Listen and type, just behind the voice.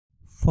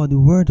For the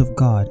word of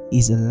God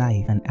is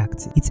alive and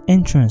active. Its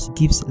entrance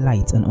gives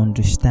light and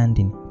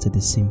understanding to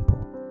the simple.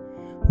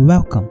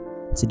 Welcome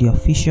to the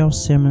official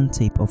sermon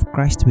tape of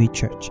Christ Way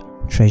Church,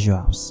 Treasure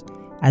House.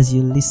 As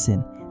you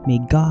listen, may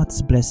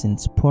God's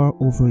blessings pour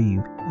over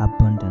you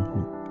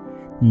abundantly.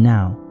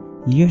 Now,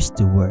 here's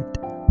the word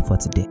for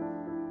today.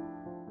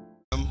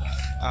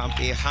 A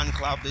hand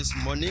clap this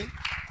morning.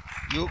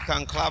 You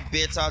can clap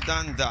better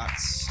than that.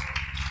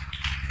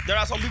 There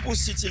are some people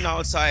sitting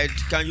outside.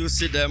 Can you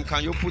see them?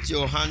 Can you put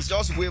your hands?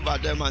 Just wave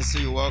at them and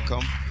say you're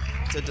welcome.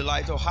 It's a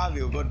delight to have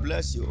you. God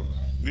bless you.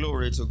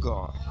 Glory to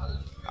God.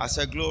 I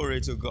said glory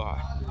to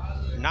God.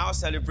 Now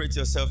celebrate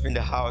yourself in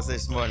the house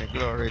this morning.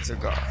 Glory to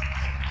God.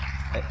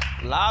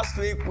 Last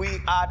week we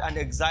had an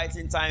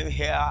exciting time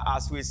here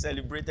as we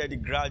celebrated the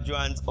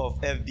graduates of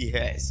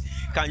FBS.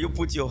 Can you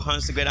put your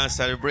hands together and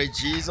celebrate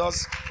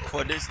Jesus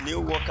for these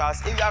new workers?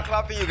 If you are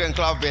clapping, you can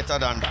clap better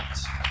than that.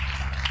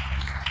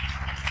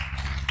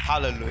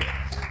 Hallelujah.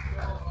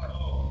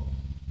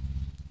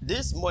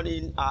 This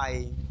morning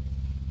I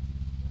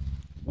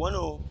want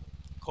to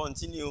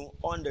continue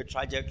on the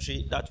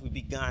trajectory that we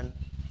began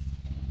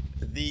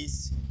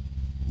this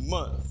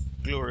month.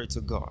 Glory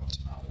to God.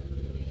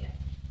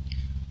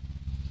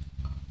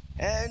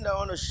 And I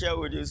want to share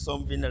with you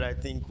something that I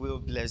think will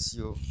bless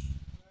you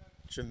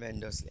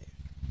tremendously.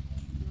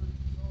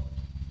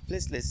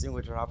 Please listen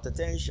with rapt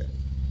attention.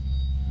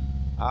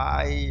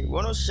 I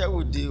want to share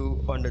with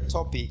you on the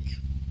topic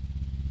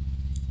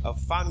a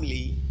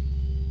family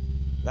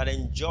that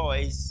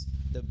enjoys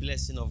the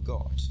blessing of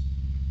God.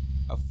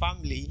 A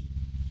family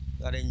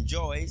that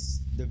enjoys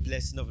the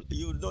blessing of God.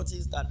 You'll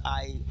notice that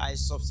I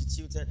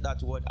substituted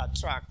that word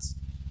attract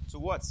to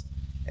what?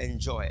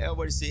 Enjoy.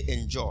 Everybody say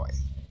enjoy.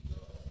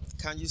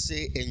 Can you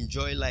say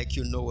enjoy like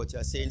you know what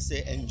you're saying?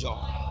 Say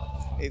enjoy.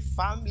 A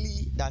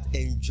family that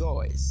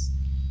enjoys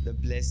the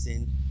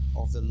blessing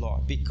of the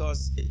Lord.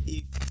 Because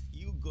if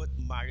you got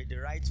married the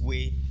right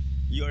way,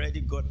 you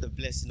already got the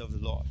blessing of the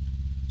Lord.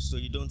 So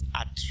you don't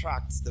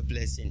attract the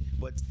blessing.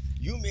 But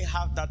you may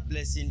have that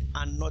blessing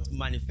and not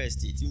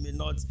manifest it. You may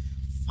not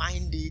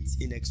find it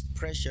in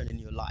expression in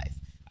your life.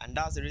 And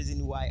that's the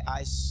reason why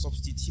I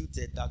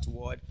substituted that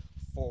word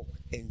for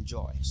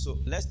enjoy. So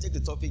let's take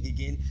the topic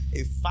again.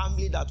 A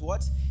family that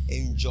what?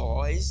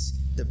 Enjoys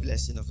the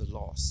blessing of the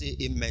Lord. Say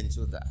amen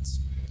to that.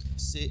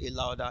 Say a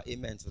louder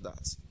amen to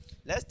that.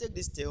 Let's take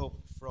this tale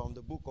from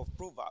the book of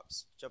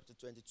Proverbs, chapter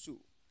 22.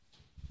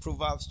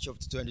 Proverbs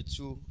chapter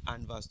 22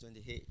 and verse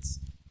 28.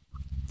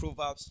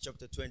 Proverbs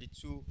chapter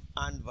 22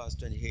 and verse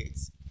 28.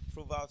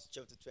 Proverbs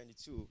chapter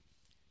 22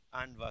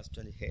 and verse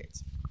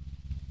 28.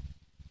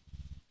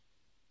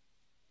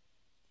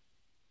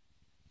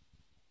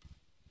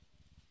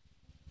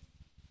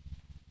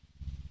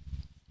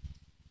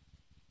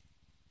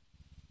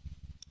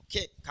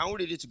 Okay, can we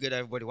read it together?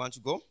 Everybody want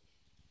to go?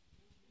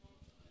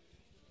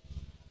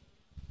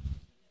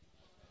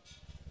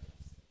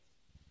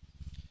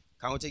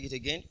 Can we take it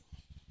again?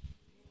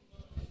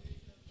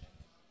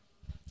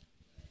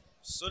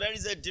 So there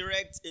is a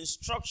direct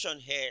instruction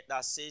here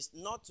that says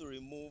not to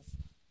remove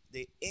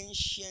the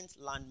ancient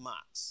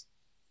landmarks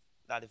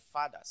that the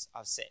fathers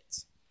have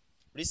set.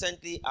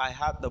 Recently, I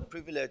had the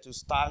privilege to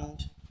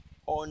stand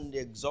on the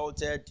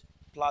exalted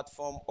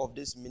platform of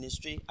this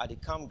ministry at the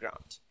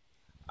campground.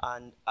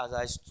 And as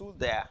I stood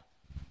there,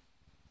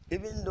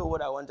 even though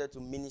what I wanted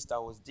to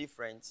minister was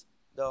different,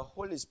 the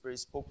Holy Spirit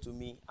spoke to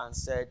me and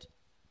said,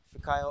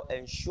 Fikayo,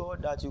 ensure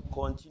that you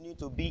continue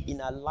to be in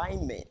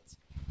alignment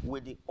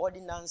with the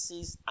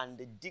ordinances and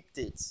the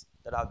dictates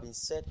that have been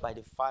set by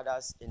the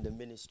fathers in the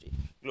ministry.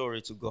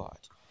 Glory to God.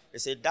 They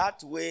said,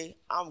 that way,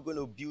 I'm going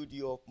to build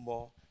you up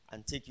more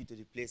and take you to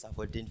the place I've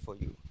ordained for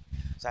you.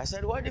 So I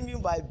said, what do you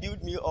mean by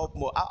build me up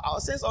more? I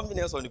was saying something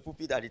else on the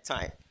pulpit at the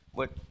time.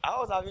 But I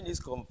was having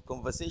this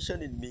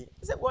conversation in me.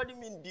 He said, what do you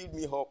mean build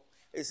me up?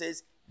 It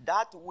says,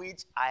 that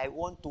which I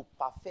want to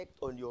perfect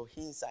on your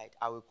inside,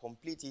 I will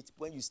complete it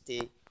when you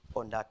stay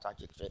on that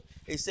trajectory.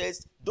 It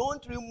says,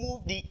 don't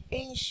remove the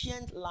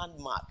ancient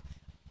landmark.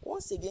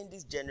 Once again,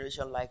 this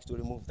generation likes to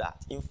remove that.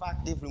 In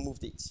fact, they've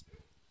removed it.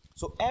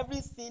 So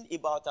everything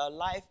about our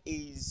life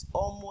is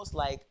almost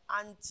like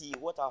anti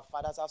what our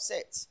fathers have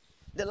said.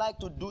 They like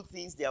to do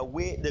things their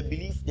way. They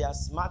believe they are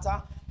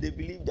smarter. They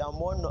believe they are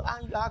more,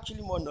 and you're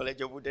actually more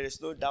knowledgeable. There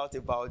is no doubt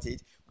about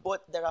it.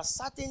 But there are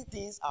certain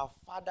things our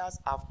fathers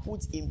have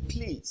put in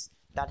place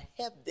that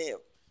help them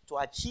to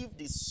achieve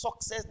the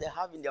success they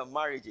have in their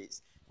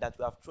marriages that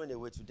we have thrown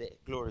away today.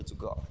 Glory to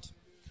God.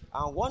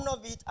 And one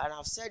of it, and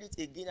I've said it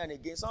again and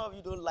again, some of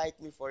you don't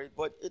like me for it,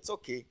 but it's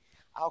okay.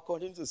 I'll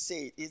continue to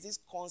say it, is this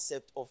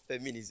concept of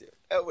feminism.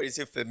 Everybody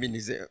say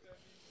feminism.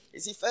 You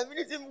see,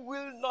 feminism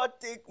will not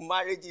take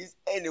marriages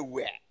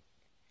anywhere.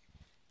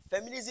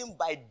 Feminism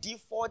by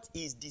default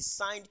is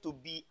designed to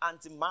be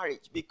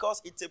anti-marriage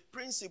because it's a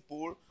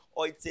principle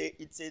or it's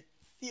a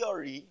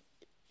theory.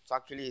 It's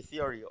actually a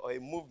theory or a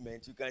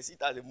movement. You can see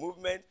it as a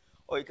movement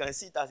or you can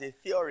see it as a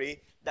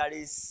theory that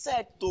is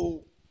set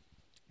to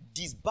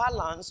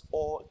disbalance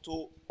or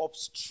to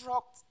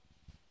obstruct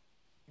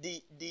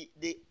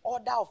the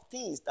order of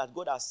things that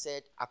God has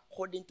said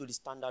according to the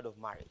standard of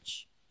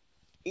marriage.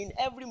 In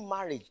every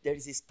marriage, there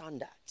is a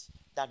standard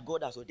that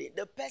God has ordained.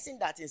 The person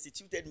that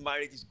instituted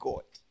marriage is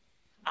God,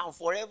 and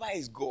forever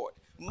is God.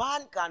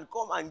 Man can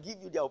come and give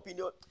you their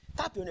opinion.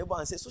 Tap your neighbor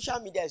and say, social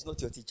media is not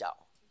your teacher.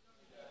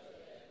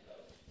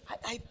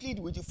 I plead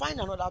with you, find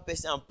another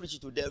person and preach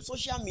it to them.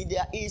 Social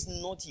media is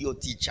not your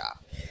teacher.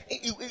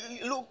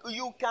 Look,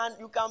 you can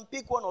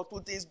pick one or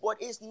two things, but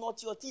it's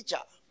not your teacher.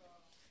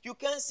 You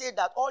can't say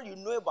that all you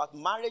know about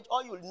marriage,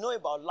 all you know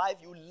about life,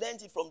 you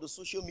learned it from the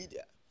social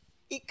media.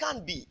 It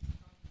can't be.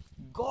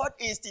 God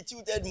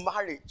instituted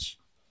marriage.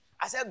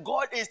 I said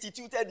God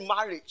instituted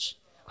marriage.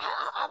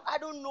 I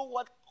don't know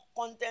what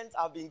content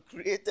have been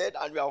created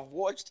and we have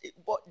watched it,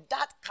 but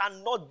that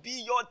cannot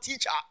be your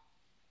teacher.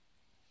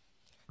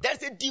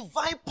 There's a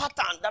divine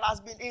pattern that has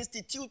been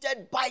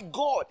instituted by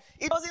God.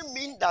 It doesn't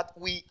mean that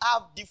we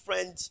have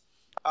different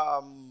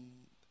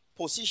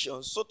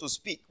positions, so to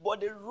speak,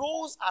 but the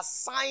roles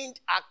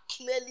assigned are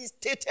clearly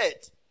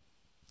stated.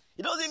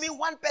 It doesn't mean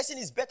one person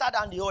is better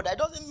than the other. It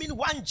doesn't mean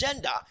one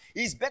gender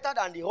is better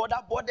than the other,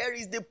 but there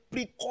is the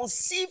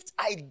preconceived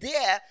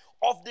idea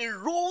of the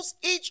roles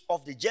each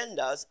of the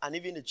genders and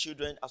even the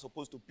children are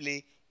supposed to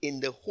play in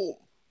the home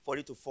for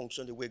it to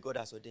function the way God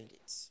has ordained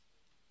it.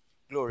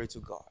 Glory to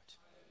God.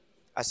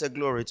 I said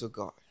glory to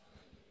God.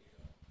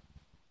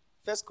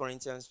 1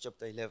 Corinthians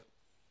chapter 11.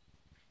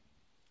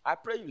 I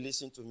pray you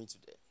listen to me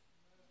today.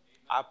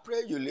 I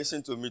pray you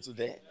listen to me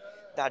today.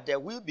 That there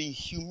will be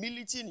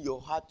humility in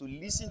your heart to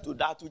listen to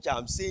that which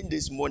I'm saying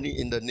this morning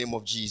in the name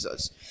of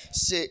Jesus.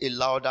 Say a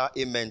louder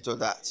amen to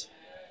that.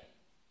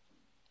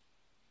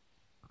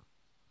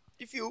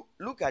 If you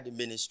look at the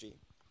ministry,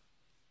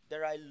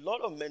 there are a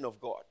lot of men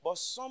of God, but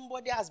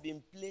somebody has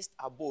been placed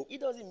above. It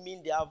doesn't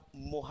mean they have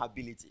more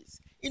abilities.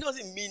 It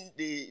doesn't mean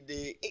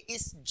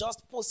it's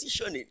just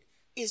positioning.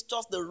 It's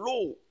just the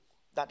role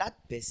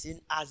that person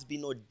has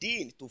been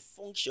ordained to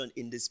function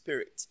in the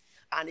spirit.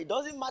 And it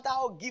doesn't matter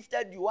how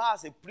gifted you are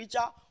as a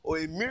preacher or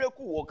a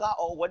miracle worker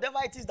or whatever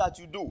it is that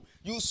you do,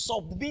 you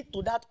submit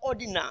to that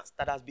ordinance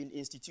that has been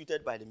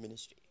instituted by the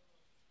ministry.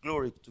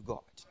 Glory to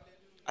God.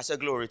 I said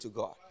glory to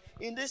God.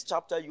 In this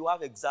chapter, you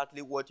have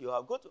exactly what you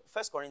have. Go to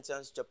 1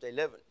 Corinthians chapter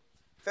 11.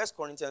 1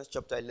 Corinthians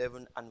chapter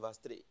 11 and verse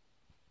 3.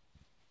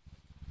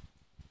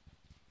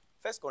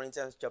 1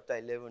 Corinthians chapter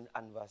 11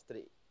 and verse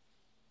 3.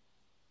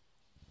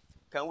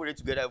 Can we read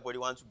together? Everybody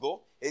want to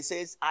go? It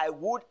says, I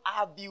would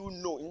have you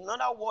know. In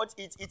other words,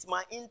 it's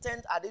my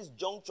intent at this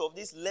juncture of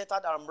this letter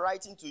that I'm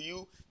writing to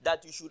you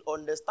that you should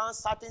understand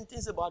certain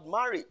things about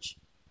marriage.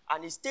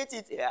 And he states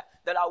it here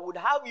that I would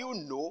have you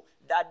know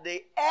that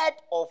the head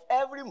of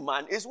every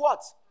man is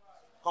what?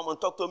 Come on,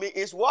 talk to me.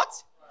 Is what?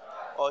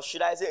 Or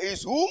should I say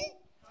is whom?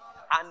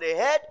 And the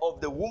head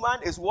of the woman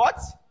is what?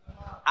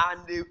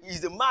 And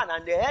is the man,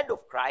 and the head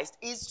of Christ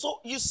is. So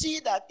you see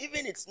that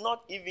even it's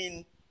not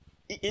even.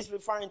 It's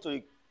referring to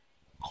the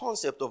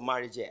concept of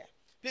marriage here.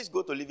 Please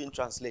go to Living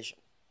Translation.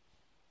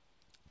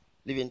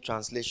 Living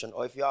Translation,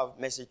 or if you have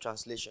Message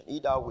Translation,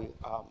 either way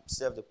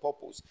serve the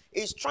purpose.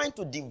 It's trying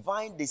to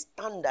divine the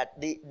standard,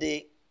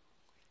 the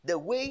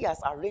way he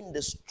has arranged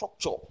the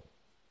structure.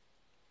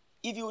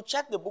 If you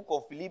check the book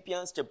of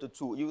Philippians chapter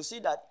 2, you will see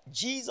that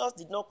Jesus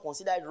did not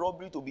consider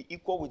robbery to be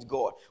equal with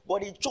God.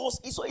 But he chose,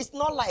 so it's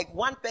not like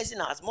one person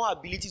has more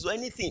abilities or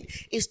anything.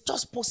 It's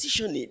just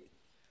positioning.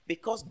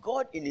 Because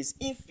God, in his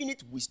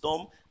infinite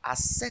wisdom,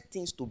 has set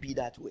things to be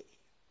that way.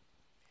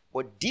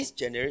 But this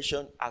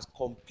generation has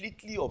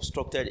completely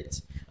obstructed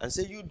it. And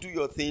say, you do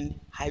your thing,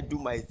 I do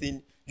my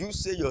thing. You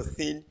say your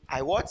thing,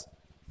 I what?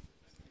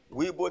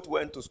 We both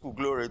went to school,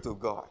 glory to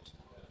God.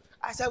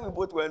 I said we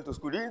both went to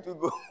school. Didn't we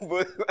go? We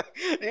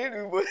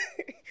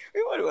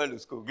both went to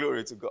school,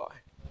 glory to God.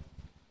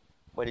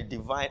 But the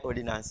divine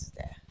ordinance is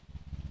there.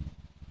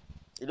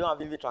 You don't have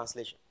Living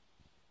Translation.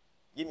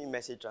 Give me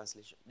Message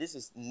Translation. This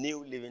is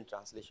New Living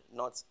Translation,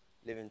 not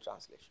Living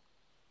Translation.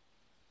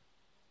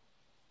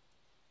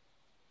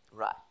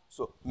 Right.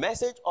 So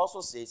Message also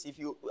says,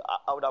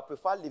 I would have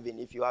preferred Living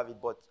if you have it,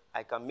 but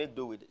I can make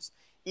do with this.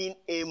 In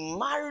a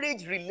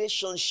marriage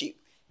relationship,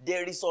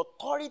 there is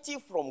authority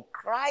from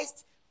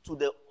Christ to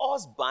the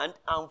husband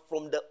and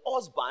from the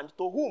husband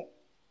to whom?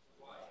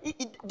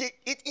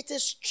 It's a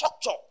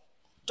structure.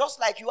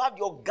 Just like you have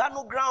your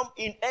organogram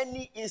in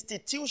any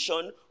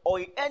institution or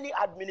in any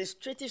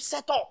administrative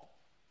setup.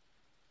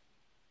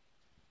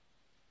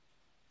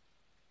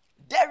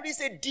 There is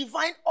a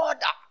divine order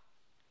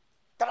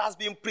that has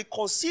been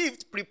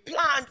preconceived,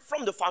 pre-planned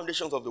from the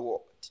foundations of the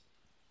world.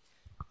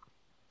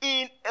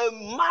 In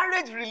a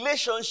marriage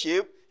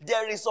relationship,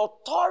 there is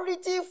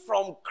authority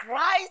from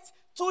Christ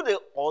to the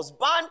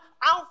husband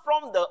and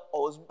from the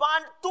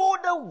husband to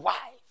the wife.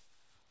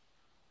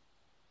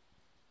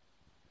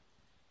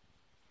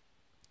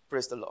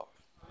 Praise the Lord.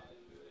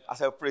 I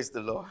said, praise the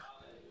Lord.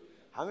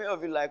 How many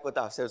of you like what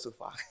I've said so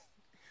far?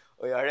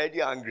 Or you're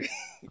already angry?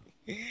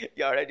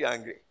 You're already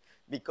angry.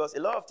 Because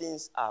a lot of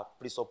things are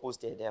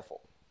presupposed here,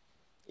 therefore.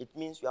 It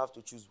means you have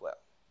to choose well.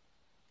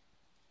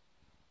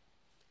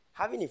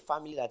 Having a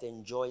family that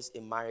enjoys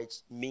a marriage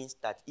means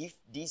that if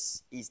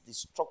this is the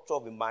structure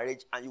of a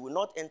marriage and you will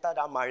not enter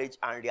that marriage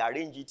and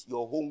rearrange it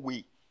your own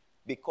way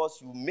because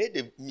you made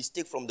a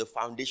mistake from the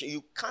foundation,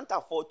 you can't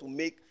afford to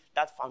make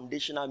that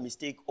foundational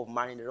mistake of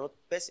marrying the wrong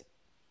person.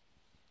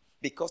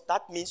 Because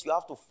that means you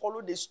have to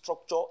follow this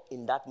structure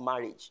in that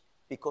marriage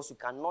because you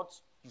cannot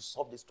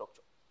usurp the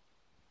structure.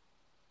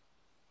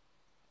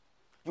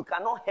 You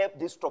cannot help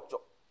this structure.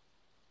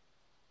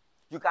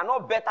 You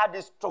cannot better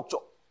this structure.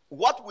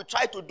 What we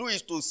try to do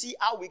is to see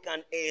how we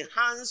can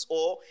enhance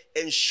or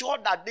ensure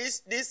that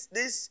this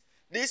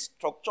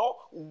structure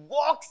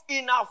works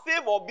in our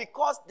favor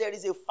because there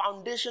is a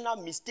foundational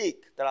mistake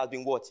that has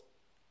been what?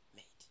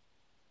 Made.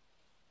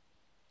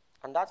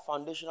 And that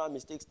foundational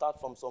mistake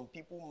starts from some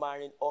people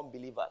marrying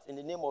unbelievers. In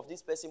the name of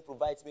this person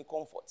provides me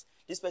comfort.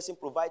 This person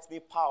provides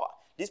me power.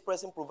 This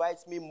person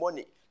provides me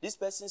money. This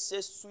person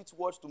says sweet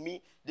words to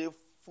me. They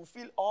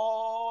fulfill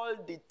all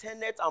the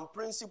tenets and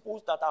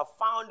principles that are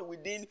found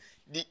within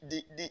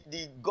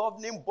the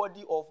governing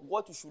body of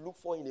what you should look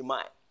for in a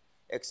man,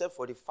 except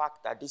for the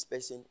fact that this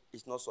person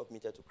is not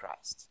submitted to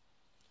Christ.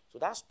 So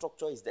that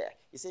structure is there.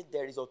 He said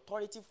there is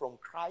authority from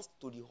Christ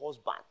to the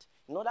husband.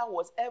 In other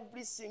words,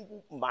 every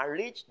single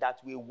marriage that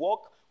will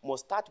work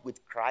must start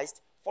with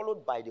Christ,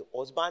 followed by the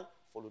husband,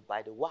 followed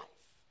by the wife.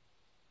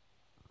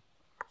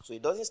 So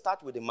it doesn't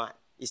start with the man.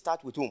 It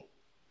starts with whom?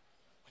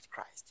 With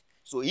Christ.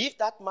 So if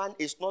that man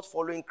is not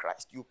following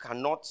Christ, you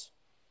cannot.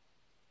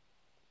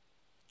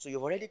 So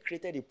you've already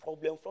created a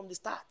problem from the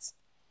start.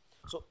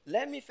 So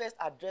let me first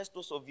address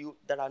those of you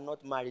that are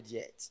not married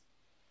yet.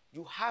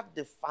 You have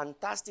the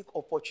fantastic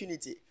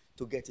opportunity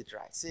to get it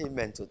right. Say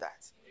amen to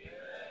that. Amen.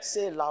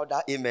 Say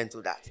louder amen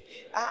to that.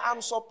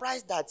 I'm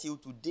surprised that till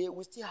today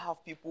we still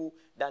have people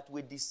that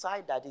will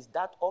decide that is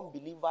that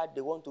unbeliever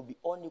they want to be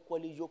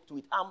unequally yoked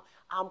with.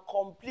 I'm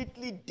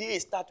completely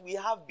dazed that we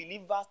have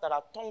believers that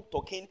are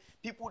tongue-talking,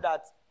 people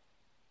that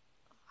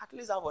at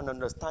least have an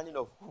understanding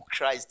of who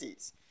Christ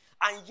is.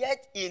 And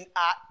yet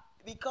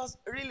because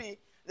really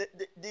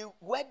the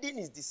wedding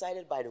is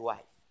decided by the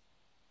wife.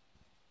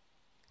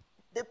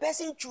 The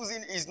person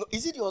choosing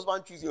is it the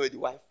husband choosing or the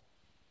wife?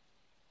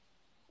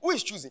 Who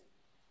is choosing?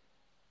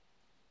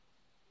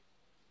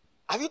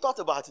 Have you thought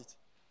about it?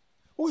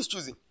 Who is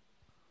choosing?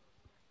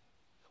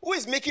 Who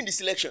is making the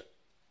selection?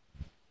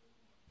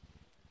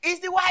 It's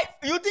the wife.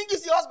 You think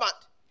it's the husband.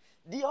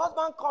 The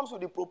husband comes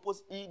with the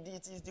proposal.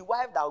 It is the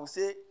wife that will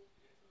say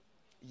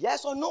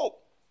yes or no.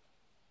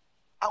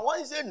 And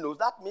when you say no,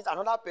 that means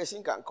another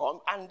person can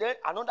come. And then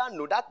another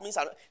no, that means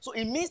another. So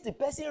it means the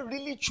person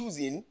really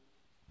choosing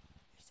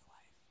is the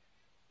wife.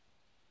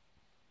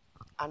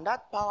 And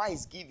that power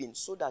is given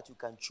so that you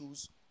can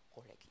choose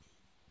correctly.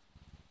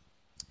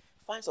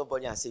 Find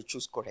somebody and say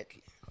choose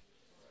correctly.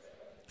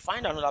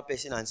 Find another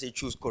person and say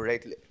choose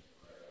correctly.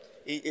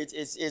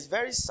 It's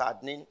very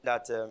saddening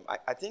that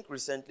I think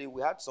recently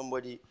we had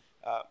somebody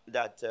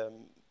that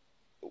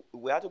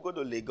we had to go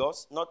to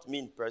Lagos, not me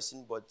in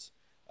person, but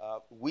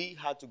we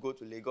had to go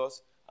to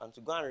Lagos and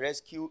to go and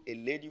rescue a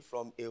lady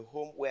from a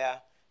home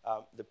where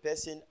the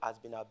person has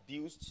been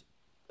abused,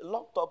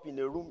 locked up in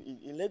a room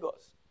in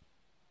Lagos.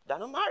 They're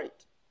not married.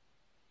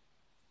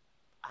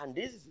 And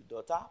this is the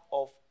daughter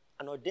of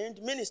an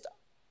ordained minister.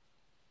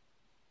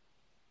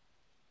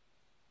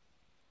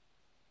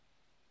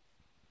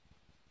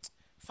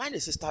 Find a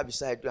sister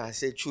beside you and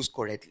say, choose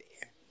correctly.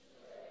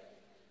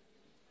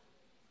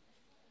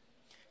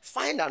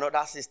 Find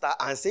another sister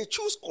and say,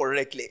 choose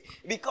correctly.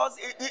 Because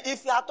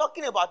if you are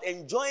talking about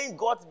enjoying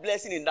God's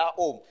blessing in that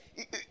home,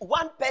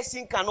 one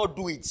person cannot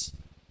do it.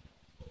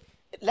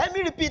 Let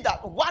me repeat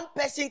that. One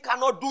person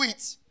cannot do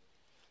it.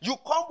 You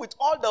come with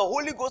all the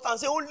Holy Ghost and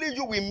say, only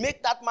you will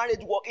make that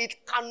marriage work.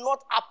 It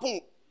cannot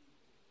happen.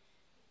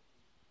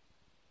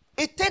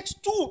 It takes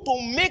two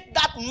to make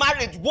that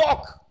marriage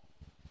work.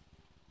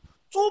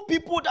 Two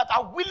people that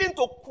are willing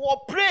to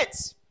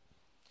cooperate.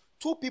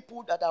 Two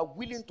people that are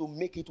willing to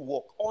make it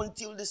work.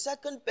 Until the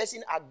second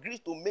person agrees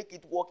to make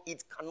it work,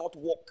 it cannot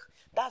work.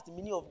 That's the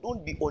meaning of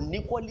don't be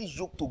unequally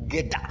yoked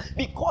together.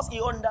 Because he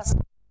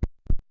understands.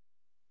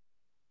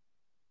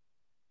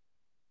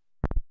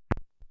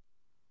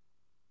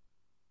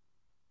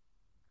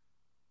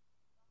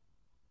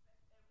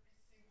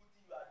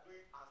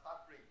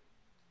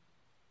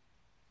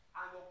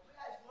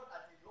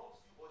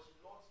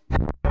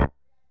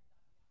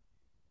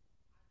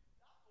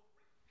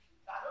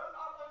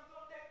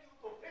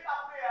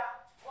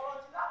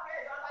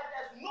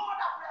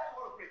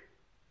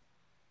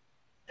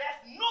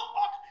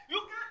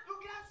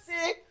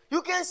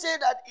 You can't say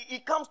that he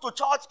comes to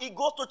church, he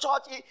goes to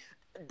church.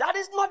 That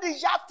is not the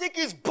yardstick,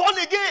 he's born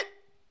again.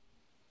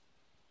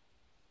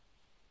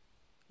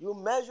 You're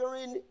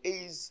measuring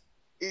his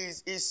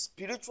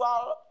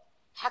spiritual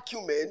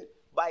acumen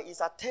by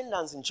his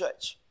attendance in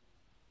church.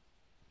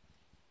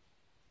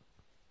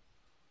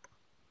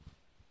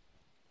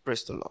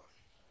 Praise the Lord.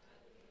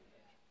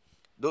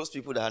 Those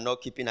people that are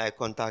not keeping eye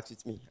contact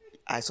with me,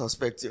 I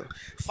suspect you.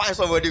 Find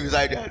somebody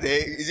beside you and say,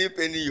 is it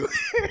paining you?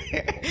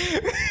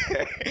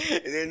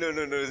 Say,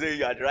 no. Say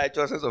you are the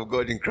righteousness of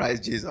God in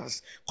Christ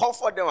Jesus.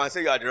 Comfort them and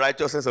say you are the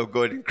righteousness of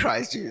God in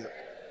Christ Jesus.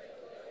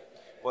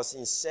 But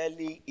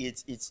sincerely,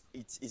 it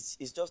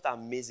just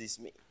amazes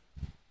me.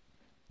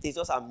 It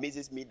just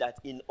amazes me that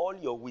in all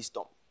your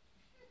wisdom,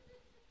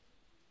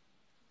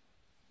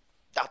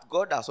 that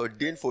God has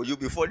ordained for you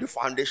before the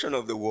foundation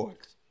of the world,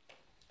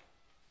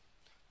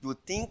 you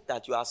think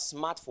that you are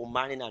smart for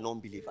marrying an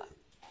unbeliever.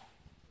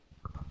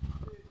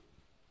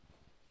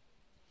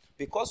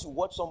 Because you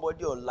watch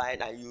somebody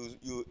online and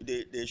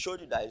they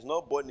showed you that he's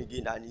not born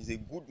again and he's a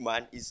good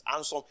man, he's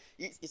handsome.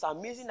 It's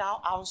amazing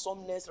how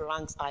handsomeness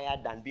ranks higher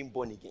than being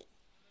born again.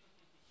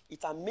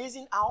 It's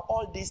amazing how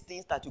all these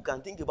things that you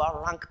can think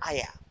about rank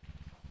higher.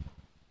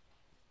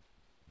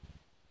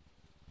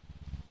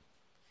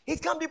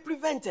 It can be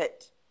prevented.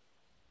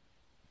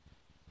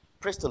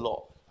 Praise the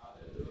Lord.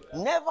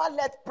 Hallelujah. Never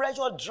let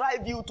pressure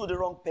drive you to the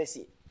wrong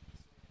person.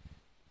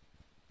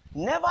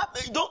 Never,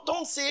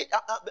 don't say,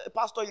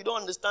 Pastor, you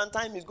don't understand,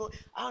 time is going.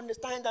 I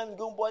understand time is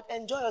going, but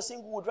enjoy your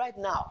singlehood right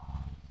now.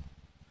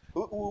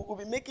 We'll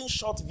be making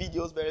short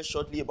videos very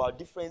shortly about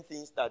different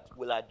things that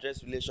will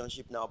address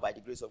relationship now by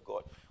the grace of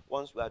God.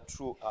 Once we are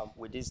through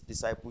with this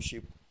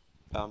discipleship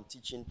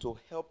teaching to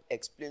help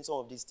explain some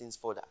of these things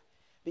further.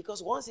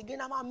 Because once again,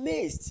 I'm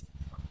amazed.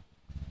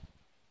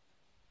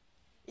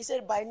 He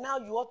said, by now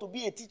you ought to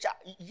be a teacher,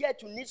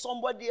 yet you need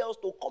somebody else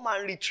to come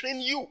and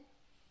retrain you.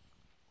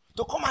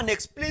 To come and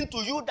explain to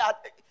you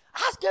that,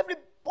 ask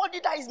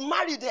everybody that is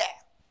married there.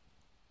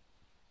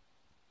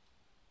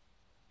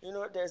 You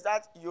know, there's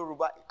that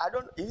Yoruba,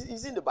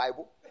 it's in the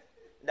Bible,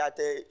 that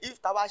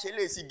if Tabashele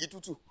is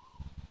gitutu,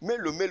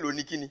 melo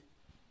nikini.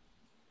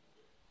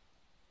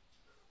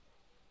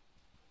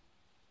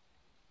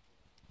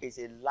 It's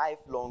a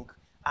lifelong,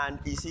 and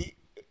you see,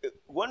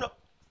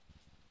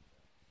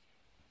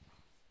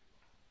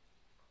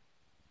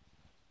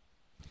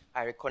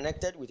 I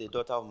reconnected with a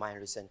daughter of mine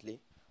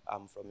recently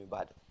from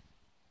Ibadan.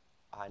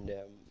 And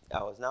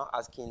I was now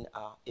asking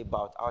her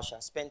about how she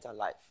has spent her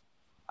life.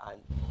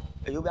 And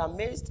you'll be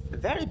amazed,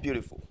 very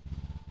beautiful.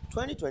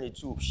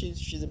 2022,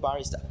 she's a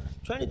barrister.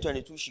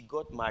 2022, she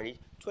got married.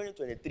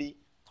 2023,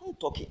 don't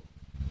talking.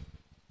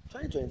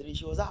 2023,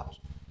 she was out.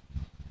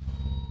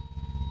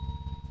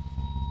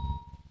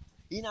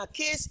 In her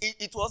case,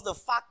 it was the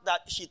fact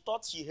that she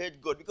thought she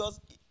heard God. Because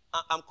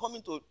I'm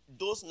coming to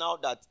those now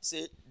that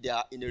say they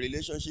are in a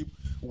relationship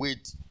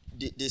with,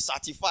 they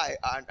certify.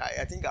 And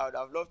I think I would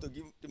have loved to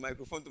give the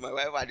microphone to my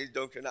wife at this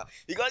junction now.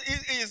 Because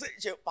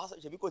Pastor,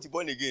 she became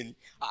born again.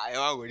 I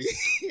am worried.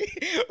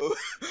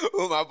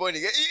 Oh, my born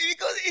again.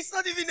 Because it's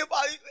not even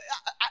about...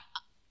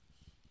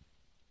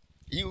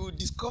 you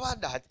discover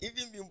that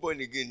even being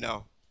born again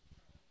now.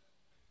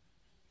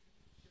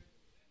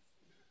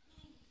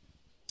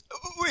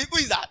 Who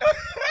is that?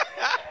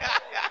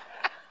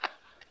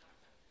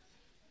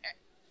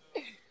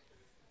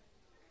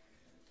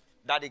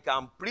 That he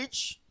can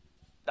preach,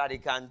 that he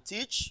can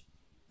teach,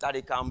 that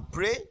he can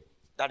pray,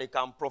 that he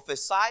can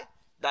prophesy,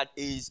 that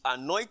he is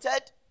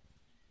anointed.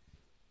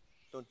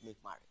 Don't make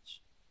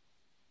marriage.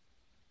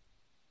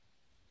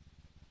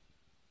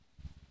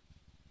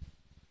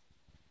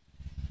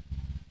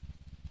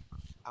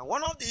 And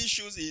one of the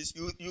issues is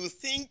you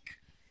think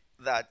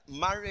that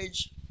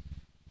marriage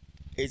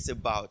is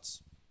about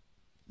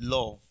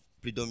love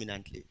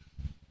predominantly.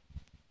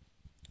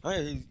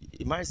 Marriage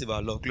is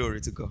about love.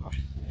 Glory to God.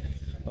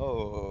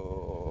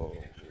 Oh.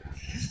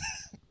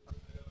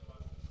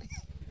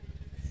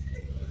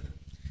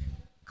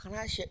 Can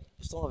I share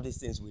some of these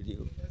things with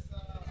you?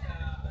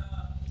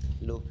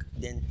 Look,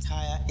 the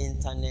entire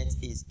internet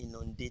is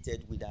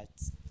inundated with that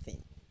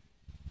thing.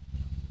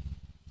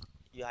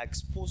 You are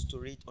exposed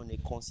to it on a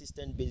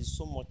consistent basis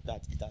so much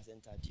that it has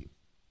entered you.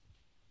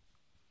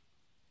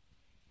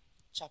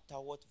 Chapter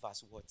what,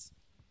 verse what?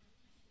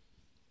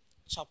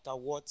 Chapter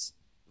what,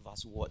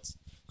 verse what?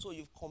 So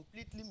you've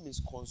completely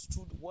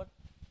misconstrued what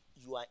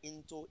you are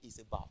into is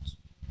about.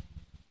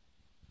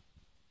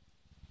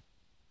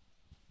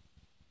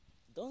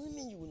 Doesn't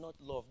mean you will not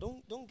love.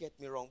 Don't get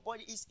me wrong. But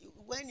it's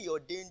when he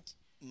ordained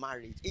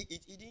marriage, it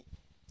didn't.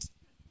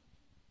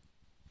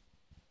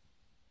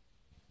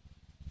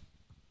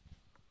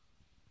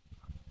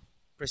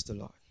 Praise the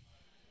Lord.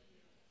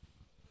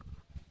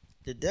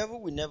 The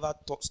devil will never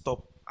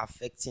stop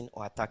affecting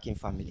or attacking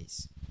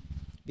families,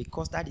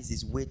 because that is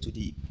his way to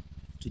the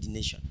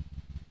nation.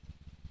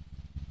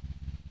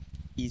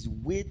 His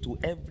way to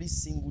every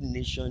single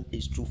nation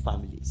is through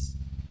families.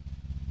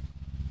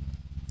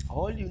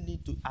 All you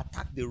need to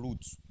attack the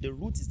root. The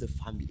root is the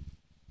family.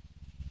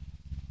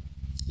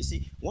 You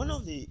see, one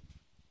of the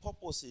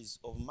purposes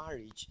of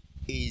marriage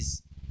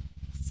is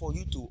for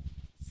you to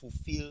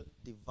fulfill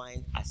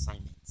divine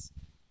assignments.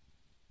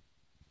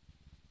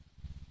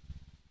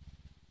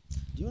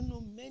 Do you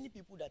know many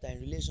people that are in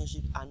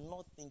relationship are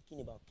not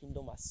thinking about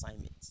kingdom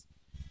assignments?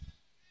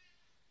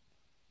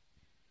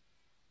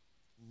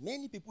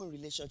 Many people in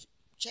relationship,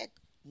 check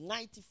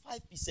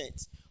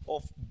 95%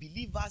 of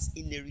believers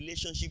in a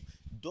relationship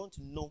don't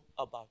know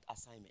about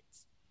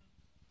assignments.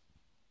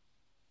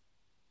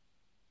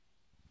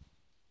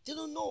 They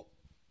don't know.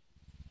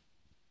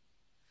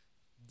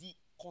 The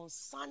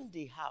concern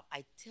they have,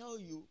 I tell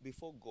you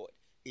before God,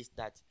 is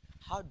that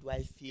how do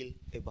I feel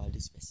about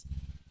this person?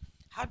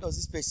 How does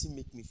this person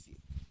make me feel?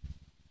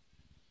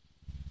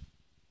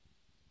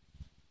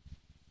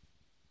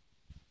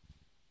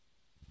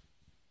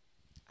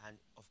 And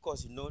of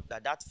course, you know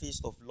that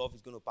phase of love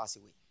is going to pass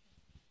away.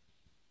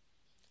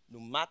 No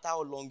matter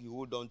how long you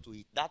hold on to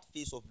it, that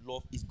phase of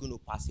love is going to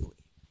pass away.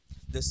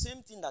 The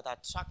same thing that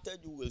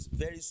attracted you will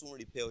very soon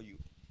repel you.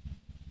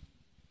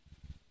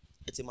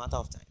 It's a matter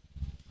of time.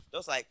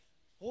 Just like,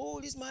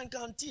 oh, this man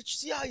can teach.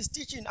 See how he's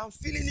teaching. I'm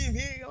feeling him.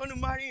 Hey, I want to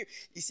marry him.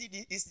 You see,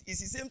 it's the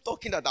same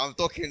talking that I'm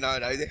talking now.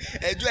 You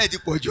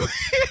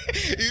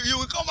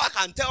will come back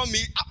and tell me,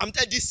 I'm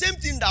telling the same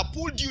thing that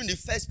pulled you in the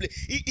first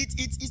place.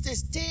 It's a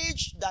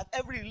stage that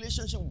every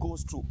relationship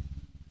goes through.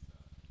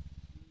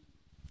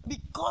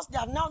 Because they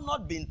have now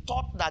not been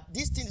taught that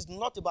this thing is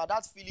not about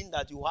that feeling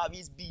that you have.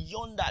 It's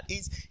beyond that.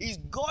 It's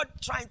God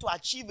trying to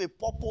achieve a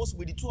purpose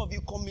with the two of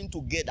you coming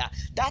together.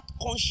 That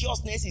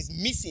consciousness is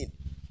missing.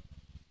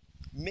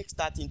 Makes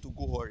that thing to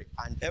go hurry.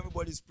 And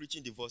everybody's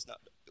preaching divorce now.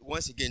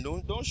 Once again,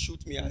 don't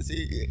shoot me and say,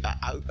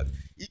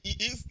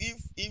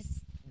 if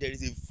there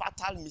is a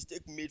fatal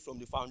mistake made from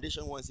the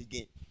foundation once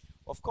again,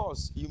 of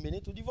course, you may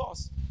need to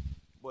divorce.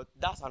 But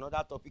that's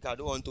another topic I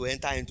don't want to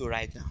enter into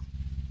right now.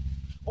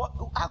 But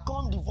how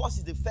come divorce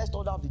is the first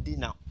order of the day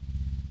now?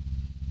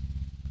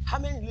 How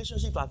many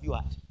relationships have you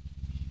had?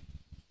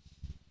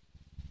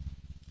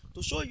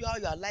 To show you how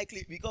you are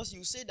likely, because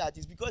you say that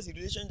it's because the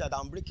relation that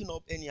I'm breaking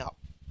up anyhow.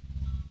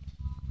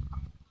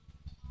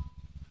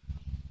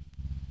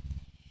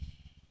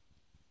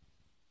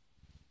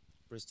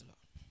 Praise the Lord.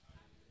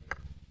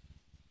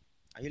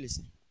 Are you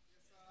listening?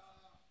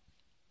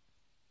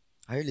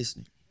 Are you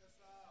listening?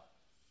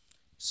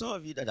 Some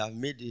of you that have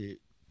made a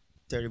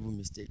terrible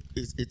mistake,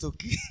 it's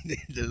okay.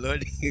 The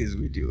Lord is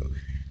with you.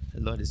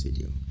 The Lord is with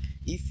you.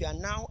 If you are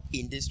now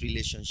in this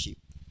relationship,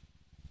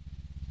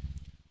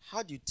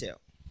 how do you tell?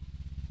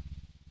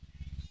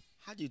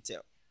 How do you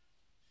tell?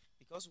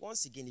 Because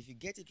once again, if you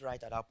get it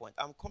right at that point,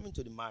 I'm coming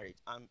to the marriage.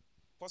 I'm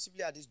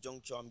possibly at this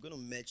juncture, I'm going to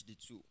merge the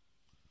two.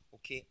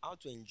 Okay? How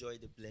to enjoy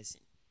the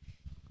blessing.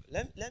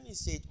 Let me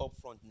say it up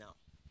front now.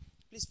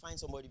 Please find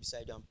somebody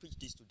beside you and preach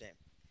this to them.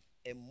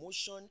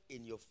 Emotion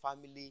in your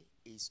family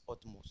is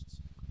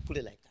utmost. Put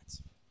it like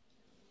that.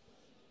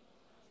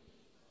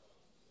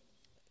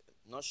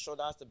 Not sure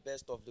that's the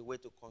best of the way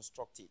to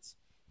construct it,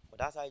 but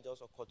that's how it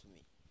just occurred to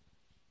me.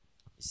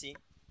 You see,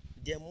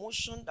 the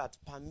emotion that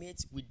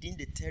permeates within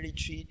the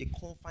territory, the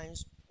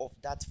confines of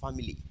that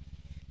family,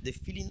 the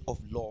feeling of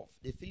love,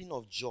 the feeling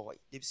of joy,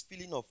 the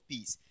feeling of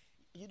peace.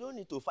 You don't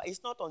need to fight.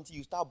 It's not until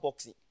you start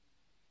boxing.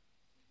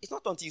 It's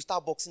not until you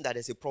start boxing that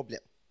there's a problem.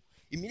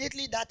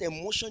 Immediately that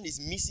emotion is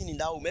missing in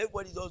that home.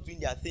 Everybody's just doing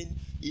their thing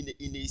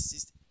in a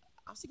system.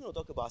 I'm still going to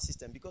talk about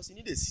system because you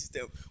need a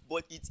system,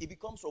 but it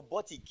becomes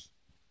robotic.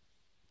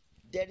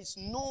 There is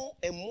no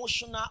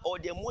emotional, or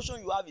the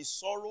emotion you have is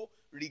sorrow,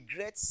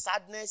 regret,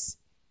 sadness.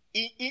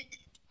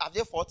 Have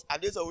they fought?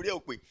 Have they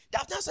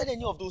not said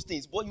any of those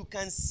things, but you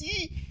can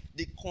see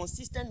the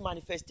consistent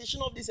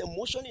manifestation of this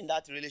emotion in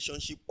that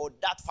relationship or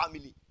that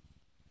family.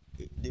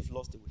 They've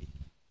lost the way.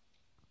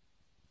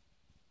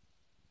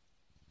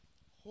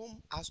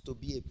 Home has to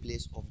be a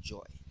place of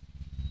joy.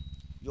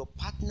 Your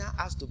partner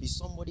has to be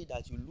somebody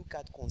that you look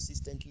at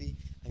consistently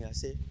and you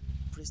say,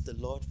 praise the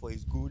Lord for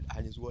his good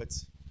and his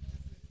words.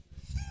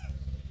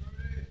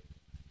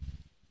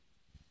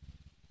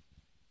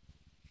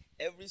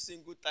 Every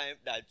single time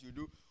that you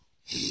do,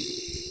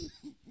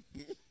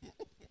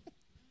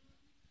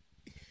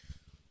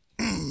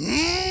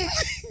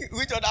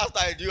 which other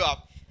style do you have?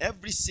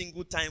 Every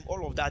single time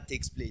all of that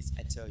takes place,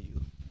 I tell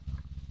you.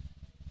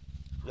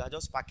 You are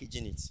just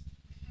packaging it.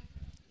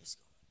 Let's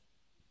go.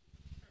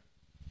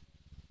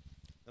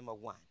 Number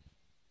one,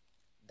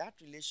 that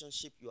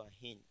relationship you are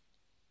in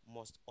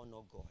must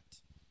honor God.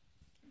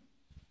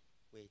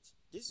 Wait,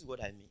 this is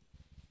what I mean.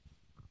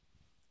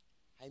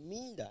 I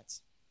mean that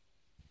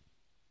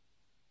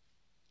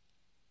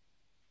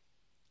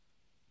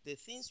the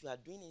things you are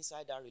doing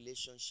inside that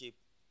relationship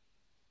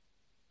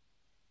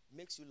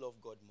makes you love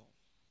God more.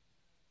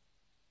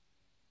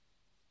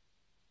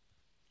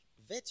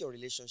 Vet your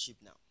relationship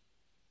now.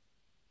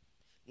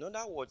 In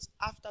other words,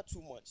 after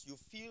 2 months, you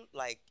feel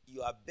like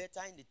you are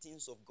better in the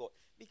things of God.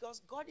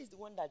 Because God is the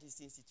one that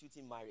is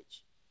instituting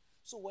marriage.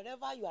 So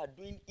whatever you are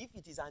doing, if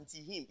it is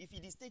anti-him, if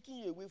it is taking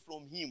you away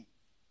from him,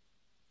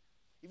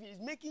 if it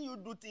is making you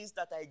do things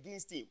that are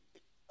against him,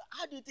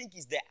 how do you think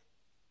he's there?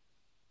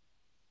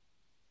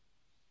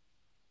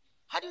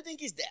 How do you think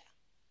he's there?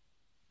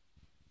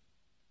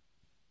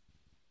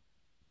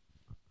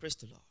 Praise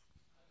the Lord.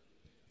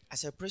 I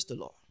said, praise the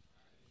Lord.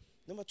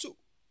 Number two,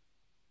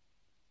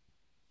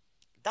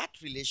 that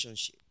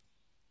relationship.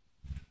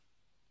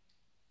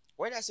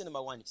 Where did I say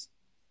number one is?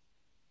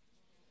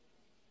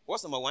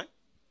 What's number one?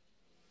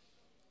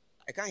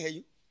 I can't hear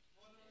you.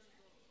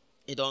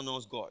 It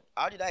honors God.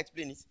 How did I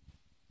explain it?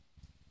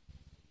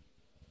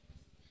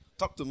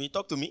 Talk to me.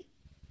 Talk to me.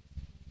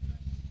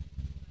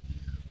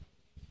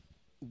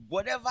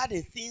 Whatever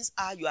the things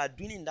are you are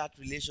doing in that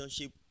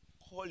relationship,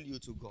 call you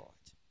to God,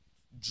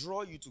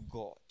 draw you to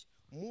God,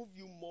 move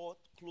you more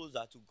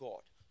closer to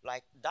God.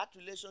 Like that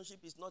relationship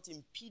is not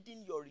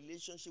impeding your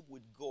relationship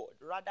with God,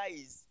 rather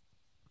is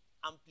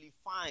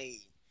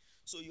amplifying.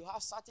 So you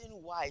have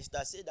certain wives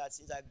that say that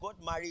since I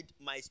got married,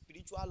 my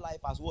spiritual life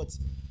has what?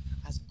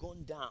 Has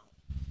gone down.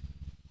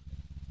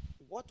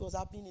 What was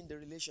happening in the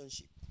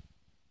relationship?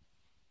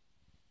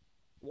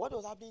 What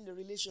was happening in the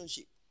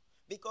relationship?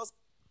 Because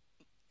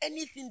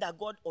anything that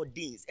God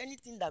ordains,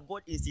 anything that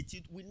God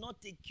institutes will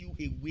not take you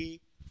away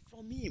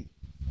from Him.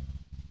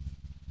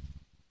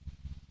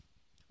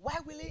 Why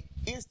will He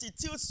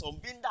institute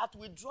something that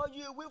will draw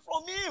you away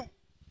from Him?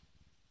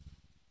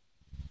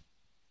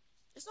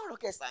 It's not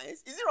rocket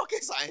science. Is it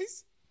rocket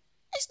science?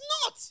 It's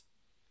not.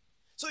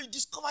 So you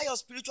discover your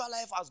spiritual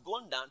life has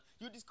gone down.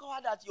 You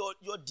discover that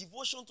your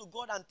devotion to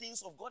God and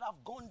things of God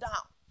have gone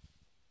down.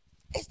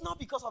 It's not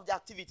because of the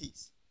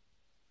activities.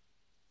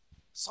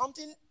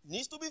 Something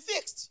needs to be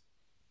fixed.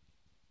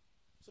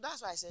 So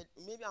that's why I said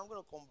maybe I'm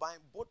going to combine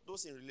both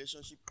those in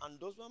relationship and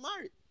those who are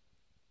married.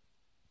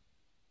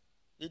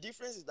 The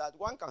difference is that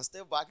one can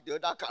step back, the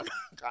other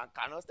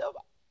cannot step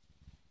back.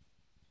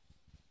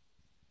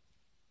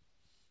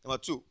 Number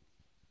 2,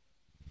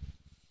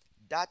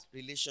 that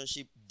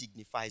relationship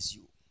dignifies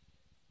you.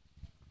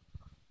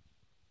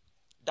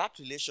 That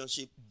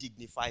relationship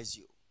dignifies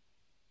you.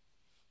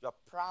 You are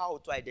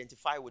proud to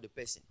identify with the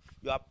person.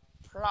 You are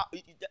proud.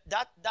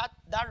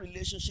 That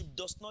relationship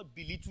does not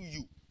belittle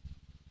you.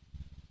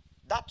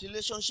 That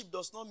relationship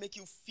does not make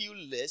you feel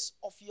less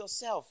of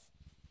yourself.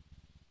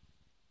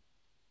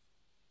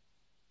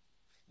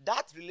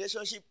 That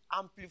relationship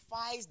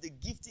amplifies the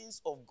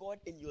giftings of God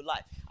in your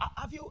life.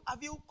 Have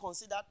you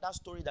considered that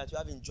story that you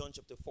have in John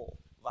chapter 4,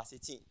 verse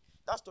 18?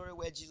 That story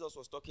where Jesus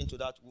was talking to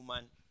that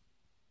woman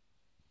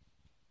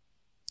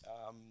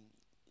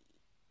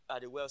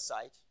at the well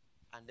side,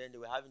 and then they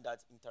were having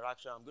that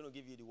interaction. I'm going to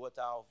give you the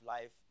water of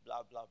life,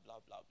 blah, blah, blah,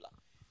 blah, blah.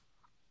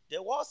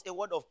 There was a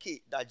word of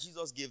key that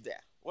Jesus gave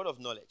there. Word of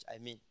knowledge,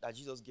 that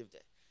Jesus gave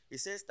there. He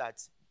says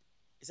that,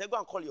 he said, go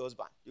and call your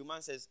husband. The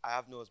woman says, I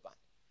have no husband.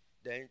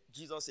 Then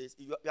Jesus says,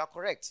 you are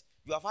correct.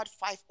 You have had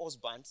 5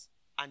 husbands,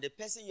 and the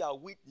person you are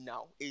with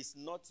now is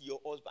not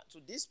your husband. So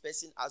this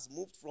person has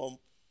moved from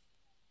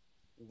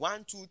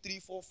 1, 2, 3,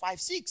 4, 5,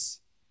 6.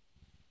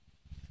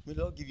 May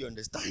the Lord give you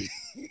understanding.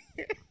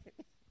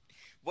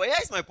 But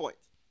here's my point.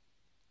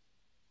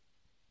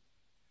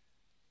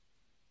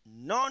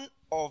 None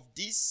of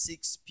these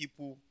 6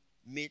 people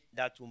made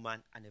that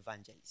woman an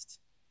evangelist.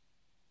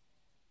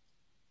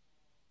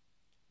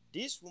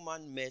 This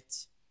woman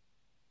met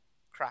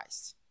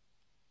Christ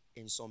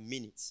in some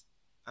minutes,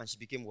 and she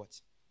became what?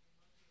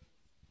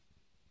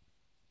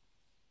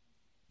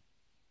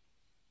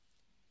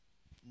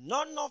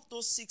 None of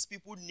those 6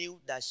 people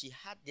knew that she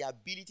had the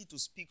ability to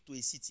speak to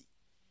a city.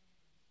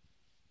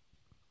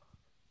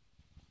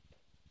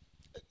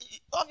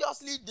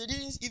 Obviously, they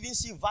didn't even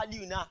see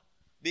value now,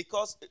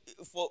 because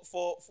for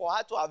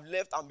her to have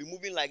left and be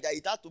moving like that,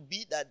 it had to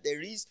be that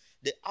there is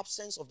the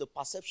absence of the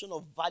perception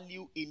of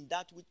value in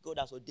that which God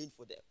has ordained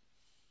for them,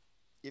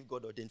 if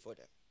God ordained for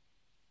them.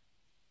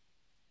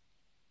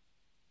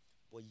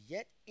 But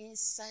yet,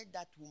 inside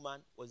that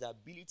woman was the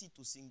ability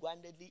to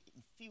single-handedly,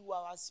 in few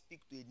hours, speak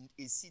to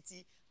a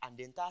city, and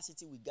the entire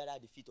city will gather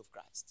at the feet of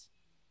Christ.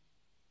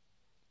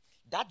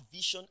 That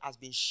vision has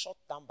been shot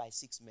down by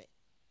 6 men.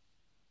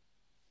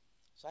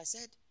 So I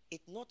said,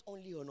 it not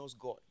only honors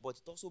God, but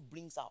it also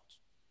brings out.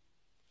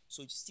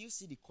 So you still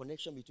see the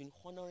connection between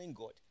honoring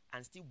God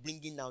and still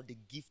bringing out the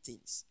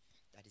giftings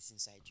that is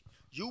inside you.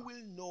 You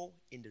will know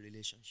in the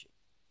relationship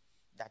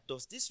that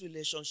does this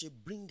relationship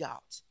bring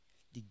out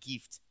the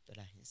gift that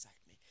are inside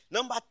me.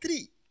 Number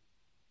 3.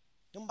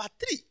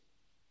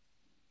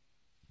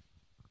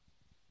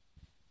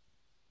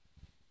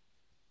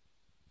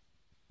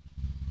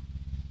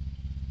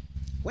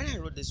 When I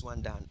wrote this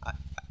one down,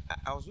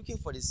 I was looking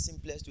for the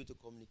simplest way to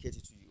communicate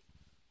it to you.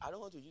 I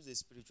don't want to use a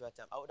spiritual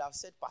term. I would have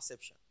said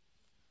perception.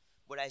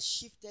 But I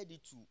shifted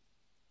it to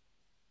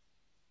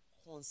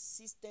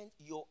consistent,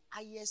 your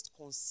highest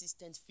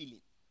consistent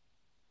feeling.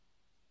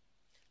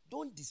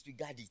 Don't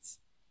disregard it.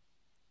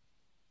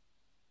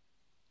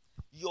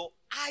 Your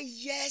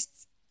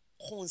highest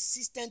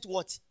consistent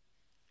what?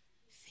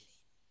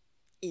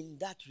 Feeling in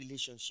that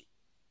relationship.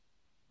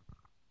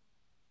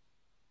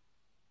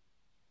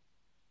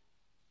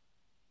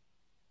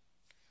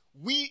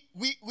 We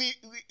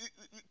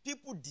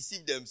people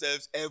deceive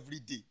themselves every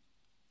day.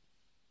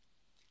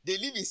 They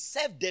live in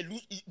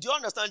self-delusion. Do you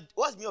understand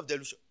what's the meaning of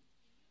delusion?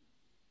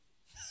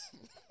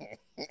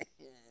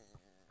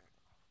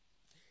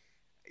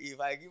 If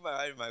I give my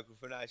wife a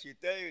microphone, I should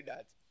tell you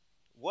that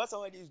what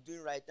somebody is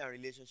doing right now in a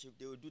relationship,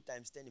 they will do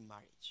times 10 in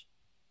marriage.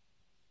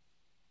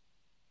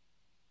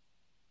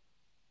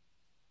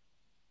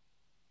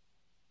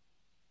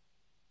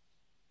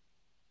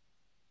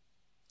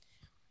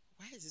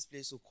 Why is is this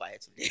place so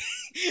quiet today?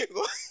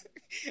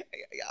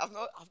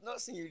 I've not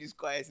seen you this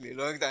quiet in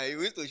a long time. You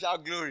used to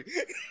shout glory.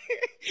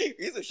 You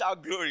used to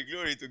shout glory,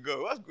 glory to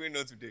God. What's going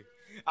on today?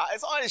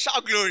 It's only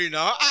shout glory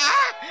now.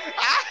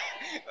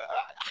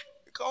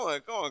 Come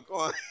on, come on, come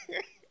on.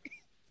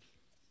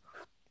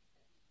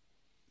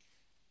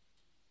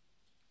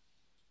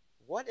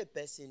 What a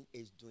person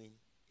is doing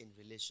in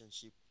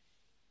relationship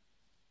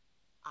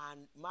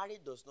and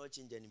marriage does not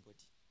change anybody.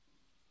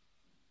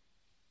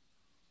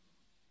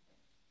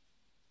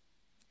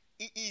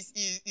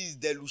 It is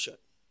delusion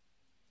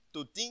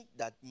to think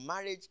that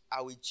marriage,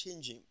 I will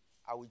change him,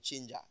 I will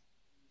change her.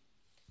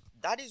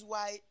 That is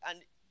why, and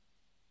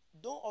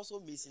don't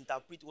also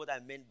misinterpret what I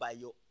meant by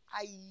your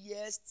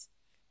highest,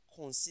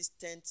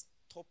 consistent,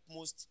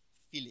 topmost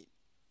feeling.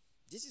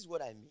 This is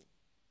what I mean.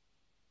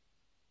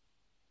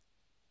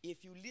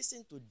 If you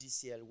listen to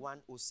DCL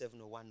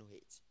 107 or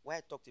 108, where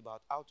I talked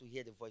about how to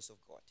hear the voice of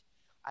God,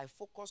 I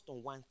focused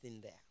on one thing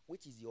there,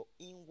 which is your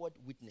inward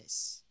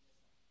witness.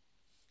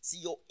 See,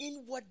 your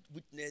inward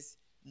witness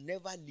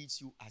never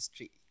leads you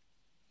astray.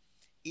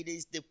 It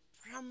is the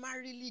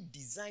primarily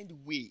designed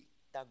way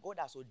that God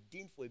has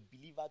ordained for a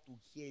believer to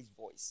hear his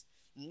voice,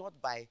 not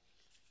by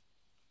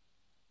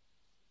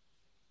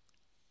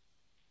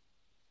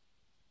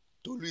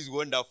Tolu is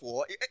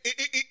wonderful.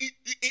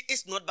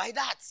 It's not by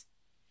that.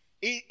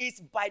 It's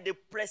by the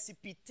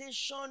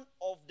precipitation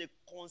of the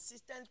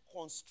consistent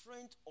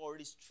constraint or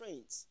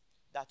restraints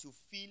that you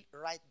feel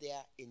right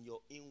there in your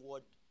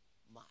inward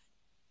mind.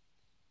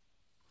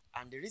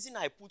 And the reason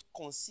I put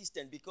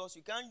consistent, because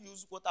you can't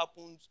use what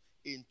happens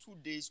in 2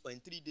 days or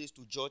in 3 days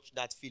to judge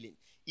that feeling.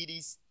 It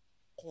is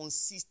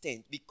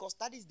consistent because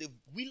that is the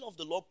will of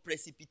the Lord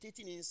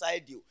precipitating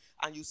inside you.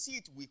 And you see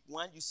it week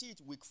 1, you see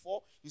it week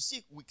 4, you see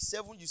it week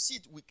 7, you see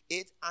it week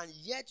 8, and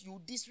yet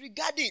you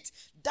disregard it.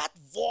 That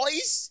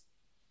voice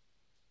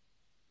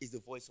is the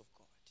voice of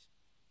God.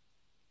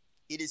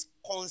 It is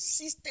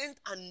consistent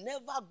and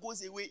never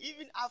goes away.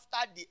 Even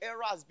after the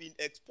error has been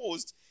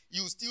exposed,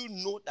 you still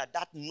know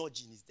that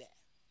nudging is there.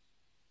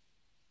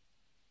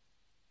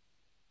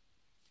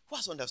 Who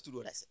has understood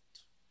what I said?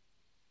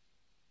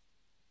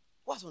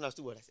 Who has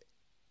understood what I said?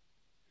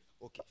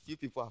 Okay, few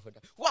people have heard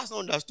that. Who has not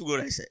understood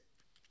what I said?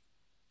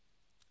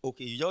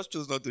 Okay, you just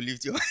chose not to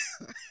lift your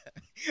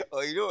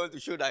or you don't want to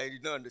show that you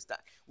did not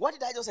understand. What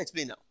did I just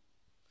explain now?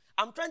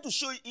 I'm trying to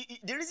show you,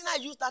 the reason I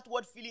use that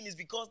word feeling is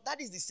because that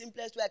is the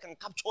simplest way I can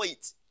capture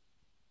it.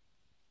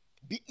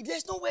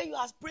 There's no way you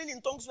are praying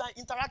in tongues, you are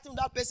interacting with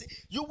that person.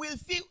 You will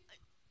feel.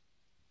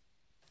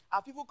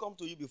 Have people come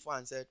to you before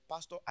and said,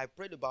 Pastor, I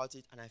prayed about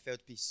it and I felt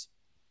peace?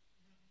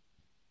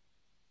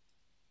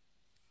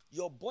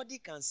 Your body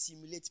can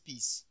simulate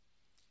peace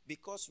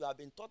because you have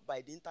been taught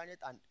by the internet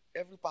and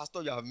every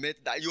pastor you have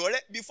met that you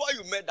already, before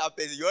you met that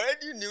person, you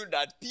already knew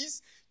that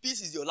peace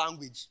is your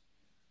language.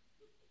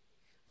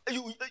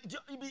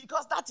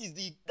 Because that is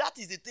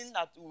the thing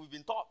that we've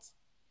been taught.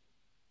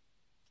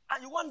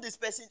 And you want this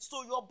person,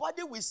 so your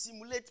body will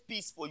simulate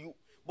peace for you.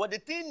 But the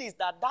thing is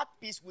that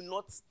peace will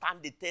not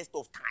stand the test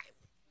of time.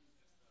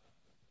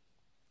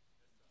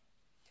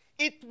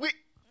 It will,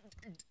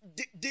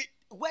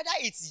 whether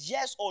it's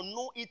yes or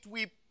no, it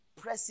will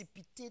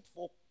precipitate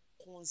for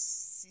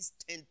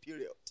consistent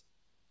period.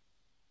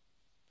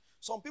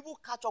 Some people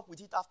catch up with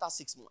it after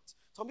 6 months.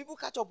 Some people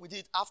catch up with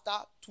it after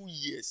 2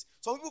 years.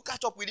 Some people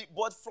catch up with it,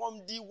 but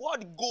from the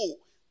word go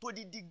to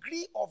the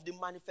degree of the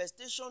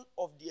manifestation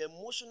of the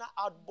emotional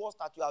outburst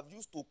that you have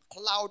used to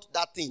cloud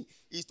that thing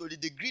is to the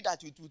degree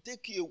that it will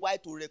take you a while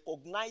to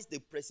recognize the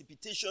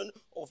precipitation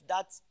of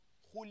that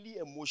holy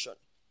emotion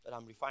that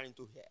I'm referring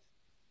to here.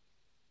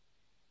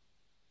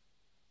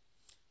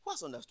 Who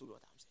has understood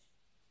what I'm saying?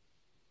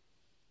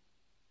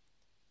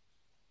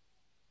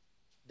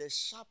 The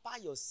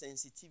sharper your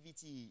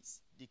sensitivity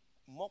is, the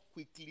more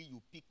quickly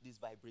you pick this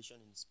vibration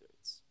in the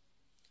spirits.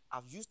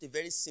 I've used a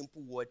very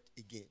simple word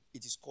again.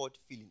 It is called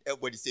feeling.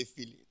 Everybody say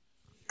feeling.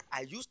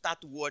 I use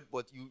that word,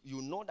 but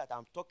you know that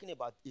I'm talking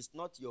about, it's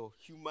not your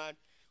human.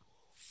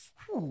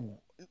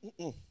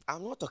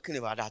 I'm not talking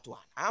about that one.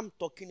 I'm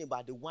talking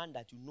about the one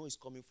that you know is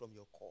coming from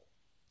your core.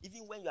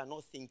 Even when you are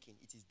not thinking,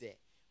 it is there.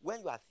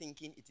 When you are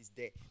thinking, it is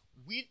there.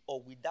 With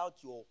or without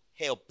your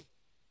help,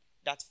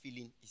 that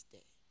feeling is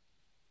there.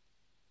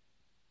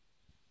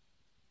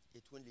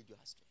 It won't lead you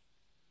astray.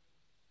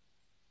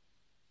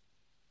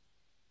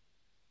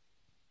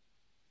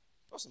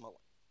 What's number 1?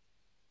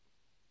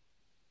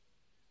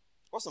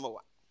 What's number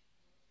 1?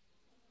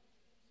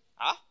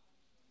 Huh?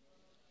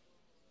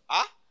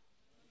 Huh?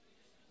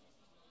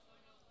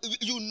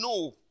 You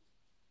know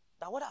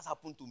that what has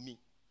happened to me.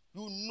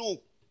 You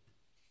know.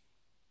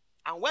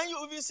 And when you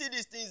even see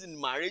these things in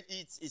marriage,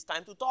 it's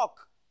time to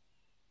talk.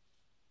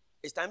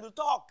 It's time to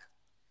talk.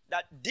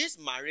 That this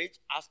marriage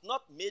has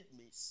not made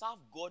me serve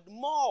God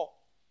more.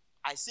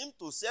 I seem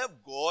to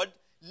serve God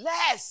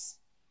less.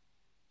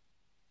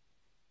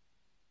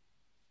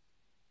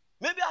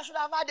 Maybe I should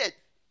have added.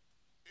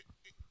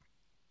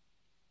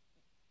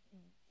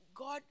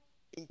 God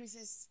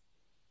increases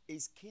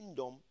his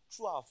kingdom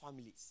through our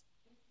families.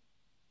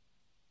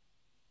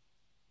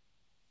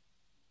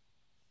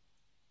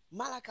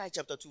 Malachi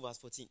chapter 2 verse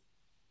 14.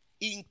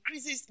 He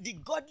increases the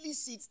godly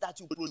seeds that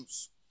you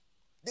produce.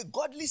 The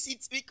godly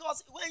seeds,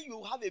 because when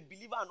you have a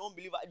believer and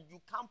unbeliever, you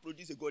can't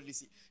produce a godly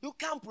seed. You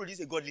can't produce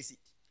a godly seed.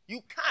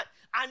 You can't.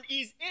 And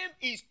his aim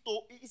is to,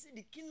 you see,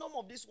 the kingdom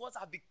of this world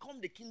has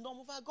become the kingdom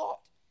of our God.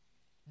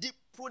 The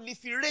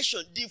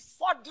proliferation, the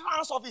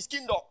furtherance of his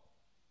kingdom.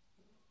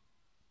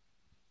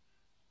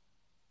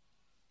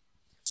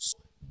 So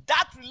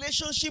that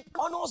relationship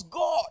honors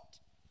God.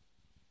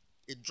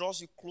 It draws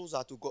you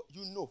closer to God.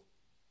 You know.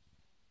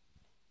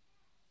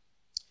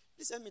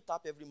 Please let me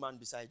tap every man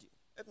beside you.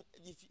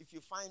 If you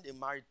find a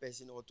married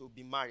person or to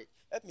be married,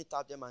 let me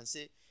tap them and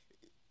say,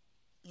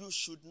 you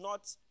should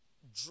not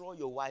draw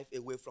your wife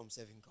away from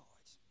serving God.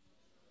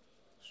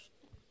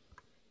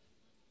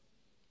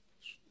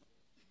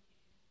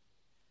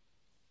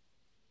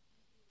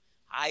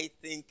 I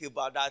think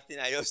about that thing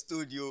I just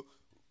told you.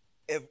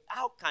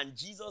 How can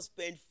Jesus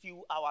spend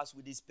few hours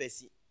with this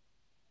person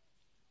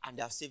and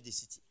they have saved the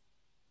city?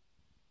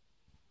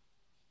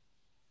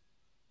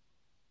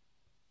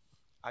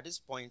 At this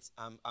point,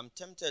 I'm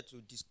tempted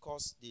to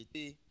discuss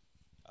the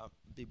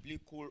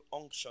biblical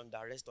unction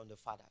that rests on the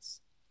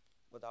fathers.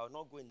 But I will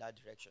not go in that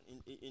direction.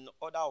 In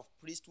order of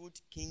priesthood,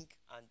 king,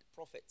 and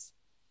prophet.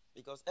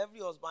 Because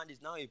every husband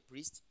is now a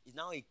priest, is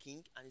now a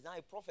king, and is now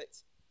a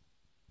prophet.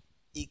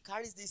 He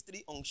carries these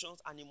three unctions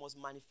and he must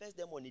manifest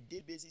them on a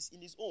daily basis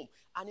in his home.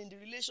 And in the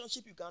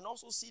relationship, you can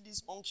also see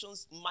these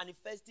unctions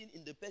manifesting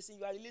in the person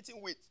you are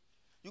relating with.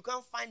 You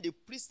can't find the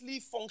priestly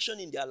function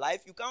in their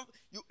life.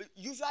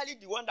 Usually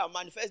the one that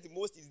manifests the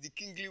most is the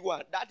kingly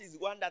one. That is the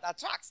one that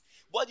attracts.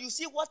 But you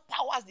see what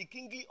powers the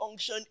kingly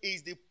unction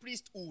is the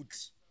priesthood.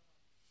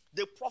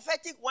 The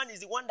prophetic one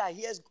is the one that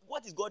hears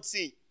what is God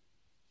saying.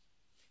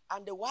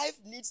 And the wife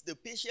needs the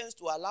patience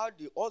to allow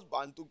the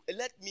husband to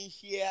let me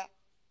hear.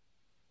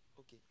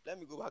 Okay, let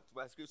me go back to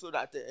my script so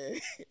that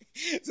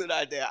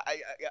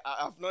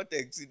I have not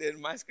exceeded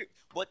my script.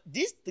 But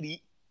these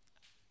three,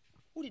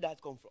 who did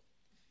that come from?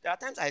 There are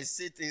times I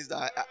say things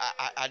that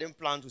I didn't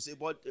plan to say,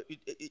 but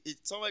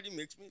somebody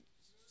makes me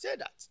say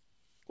that.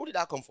 Who did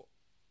that come from?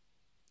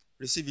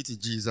 Receive it in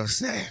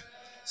Jesus' name.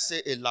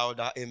 Say a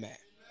louder amen.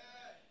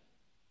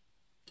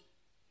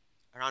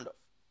 A round off.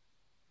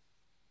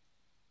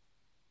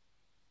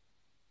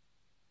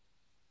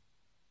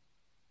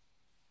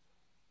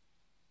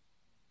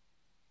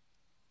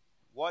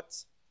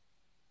 What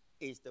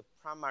is the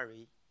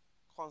primary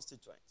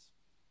constituent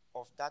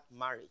of that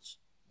marriage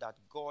that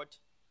God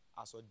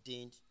has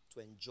ordained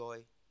to enjoy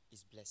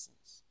his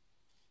blessings?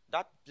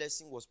 That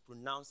blessing was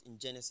pronounced in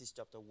Genesis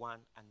chapter 1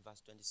 and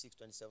verse 26,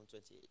 27,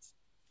 28.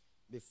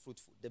 Be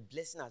fruitful. The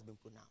blessing has been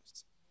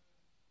pronounced.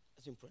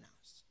 It's been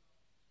pronounced.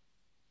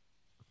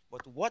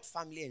 But what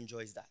family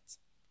enjoys that?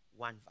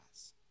 One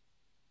verse.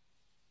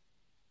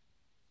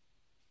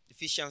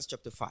 Ephesians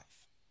chapter 5.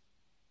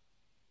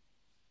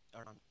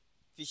 Around.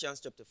 Ephesians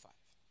chapter 5.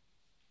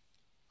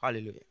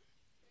 Hallelujah.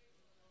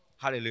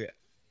 Hallelujah.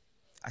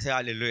 I say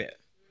hallelujah.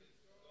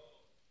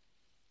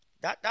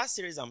 That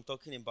series I'm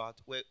talking about,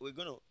 we're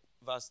going to,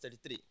 verse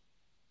 33.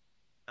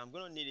 I'm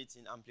going to need it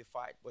in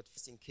Amplified, but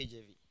first in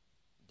KJV.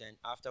 Then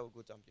after we'll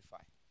go to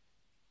Amplified.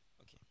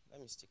 Okay,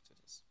 let me stick to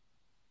this.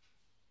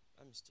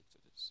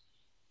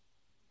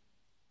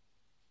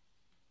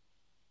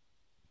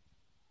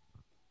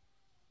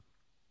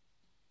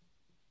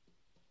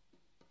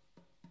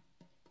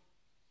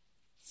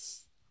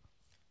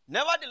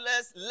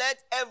 Nevertheless,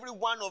 let every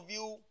one of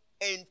you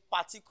in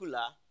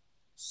particular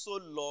so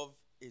love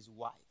his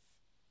wife,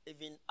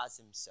 even as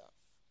himself.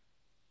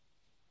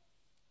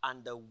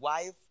 And the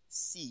wife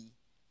see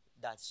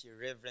that she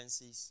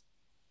reverences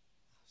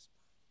her husband.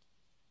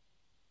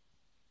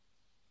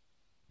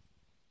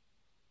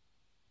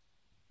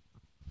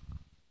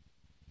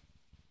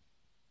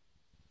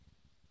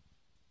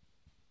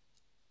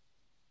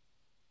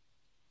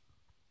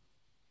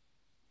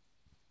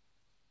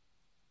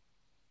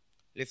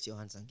 Lift your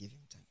hands and give him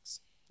thanks.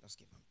 Let's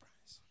give him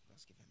praise.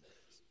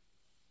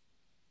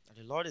 That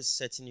the Lord is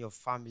setting your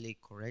family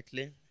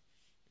correctly.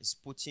 Is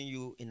putting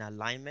you in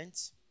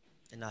alignment.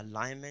 In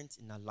alignment.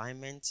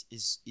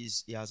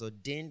 He has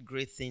ordained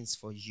great things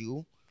for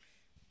you.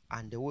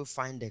 And they will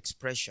find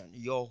expression.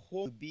 Your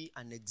home will be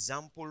an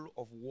example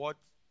of what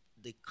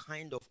the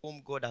kind of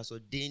home God has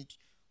ordained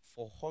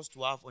for us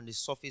to have on the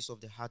surface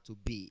of the heart to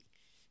be.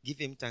 Give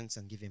him thanks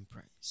and give him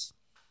praise.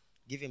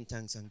 Give him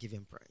thanks and give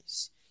him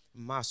praise.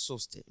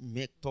 Masoste,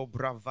 Mekto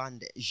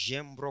Bravande,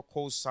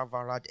 Jembroko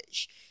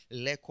Savaradesh,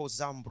 Leko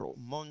Zambro,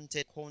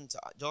 Monte Conta.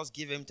 Just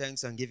give him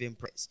thanks and give him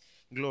praise.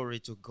 Glory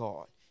to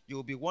God.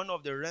 You'll be one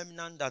of the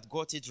remnant that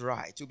got it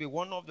right. You'll be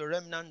one of the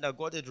remnant that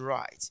got it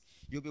right.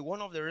 You'll be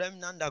one of the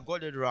remnant that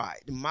got it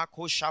right.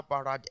 Mako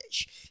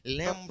Shaparadesh,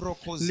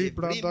 Lembroko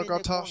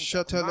Librandagata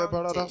Shetele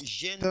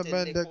Baradas, the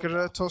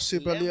Mendegreto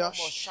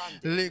Sibeliash,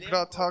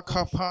 Ligrata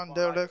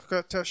Kapande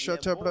Rekete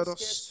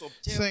Shetebredos.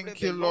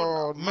 Thank you,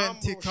 Lord.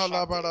 Menti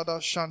Kalabarada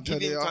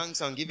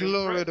Shantelia.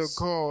 Glory to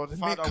God.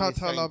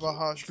 Mikata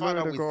Labahash.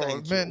 Glory to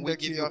God.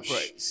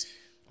 Mendekiash.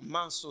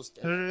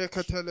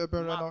 Rekatele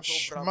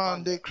beranosh,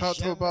 mande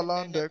krato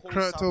balande,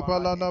 krato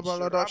balana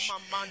baradosh,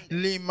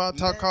 lima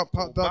taka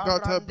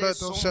patagata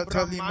breto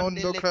seteli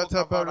mondo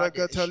krata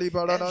baragateli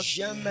baranash,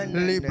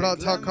 libra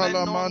taka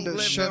la mande,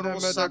 shene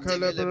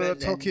medakele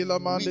beratoki la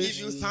mande.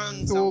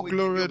 Oh,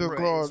 glory to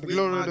God,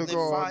 glory to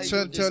God.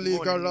 Senteli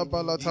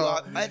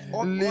garabalata,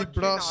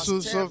 libra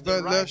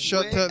susovele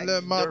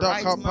shetele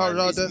madaka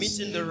parades.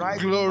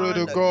 Glory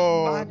to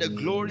God,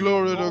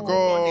 glory to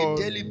God.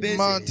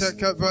 Mante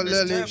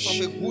kavaleli.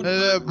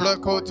 Ordered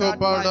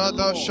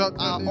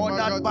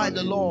by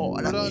the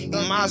Lord.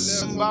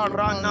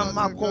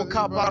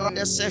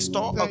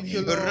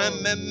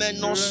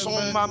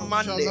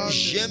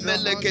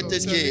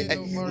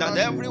 That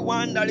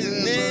everyone that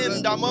is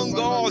named among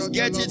us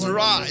get it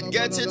right,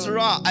 get it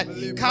right.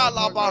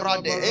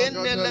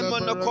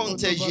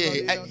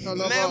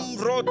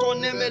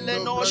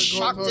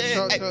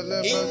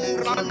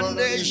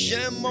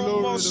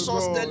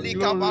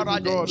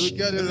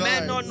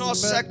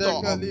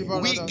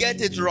 We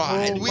get it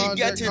right. We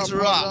get it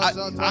right.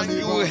 And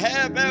you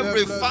help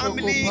every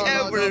family,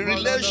 every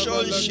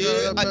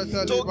relationship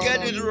to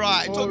get it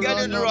right. To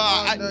get it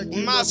right.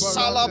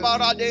 Masala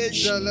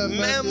baradesh.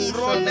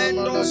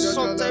 Memronendo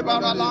sote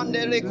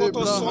baralande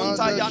lekoto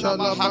sonta yana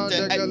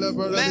bahate.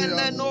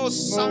 Meleno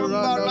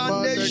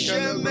sambarande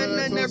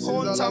shemenene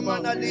konta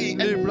manali.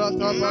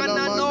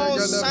 Manano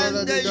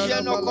sande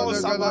jeno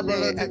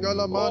kosabale.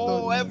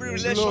 Oh, every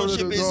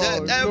relationship is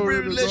there.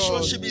 Every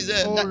relationship is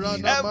there.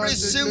 Every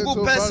single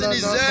person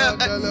is there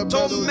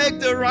to make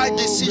the right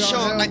decision.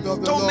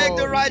 To make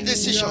the right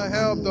decision.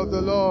 Help of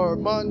the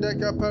Lord. Glory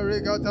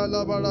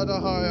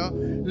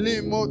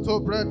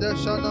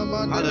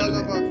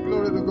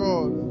to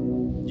God.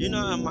 You know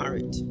I'm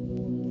married.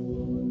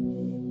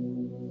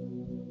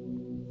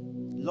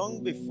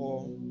 Long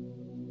before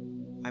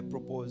I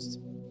proposed,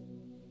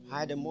 I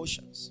had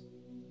emotions.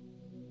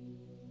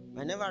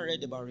 I never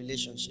read about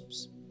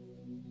relationships.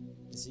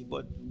 You see,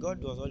 but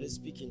God was always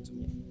speaking to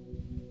me.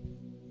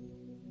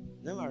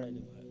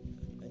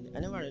 I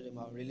never read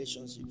about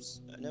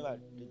relationships. I never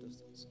did those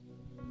things.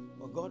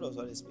 But God was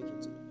always speaking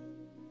to me.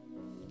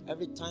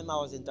 Every time I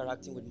was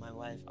interacting with my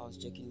wife, I was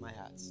checking my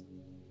heart.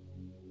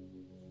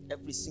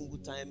 Every single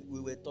time we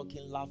were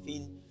talking,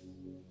 laughing,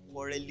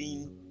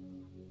 quarreling,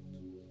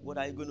 what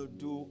are you going to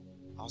do?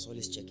 I was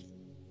always checking.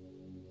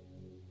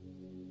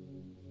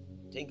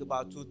 Think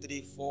about 2,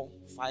 3, 4,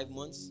 5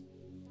 months,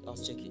 I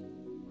was checking.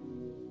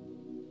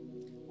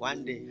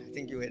 One day, I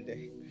think you were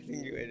there.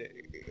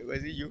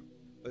 Was it you?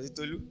 Was it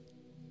Tolu?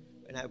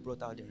 When I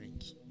brought out the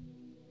ring.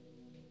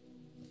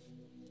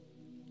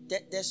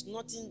 There's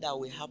nothing that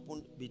will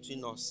happen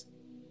between us.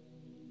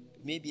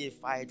 Maybe a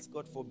fight,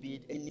 God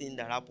forbid, anything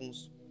that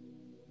happens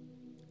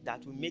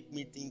that will make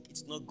me think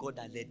it's not God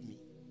that led me.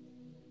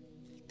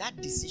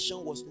 That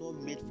decision was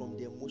not made from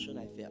the emotion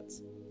I felt.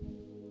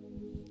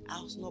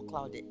 I was not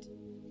clouded.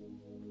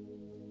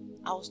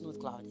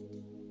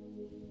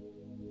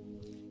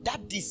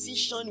 That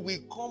decision will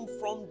come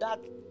from that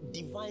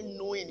divine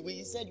knowing.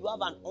 We said you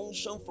have an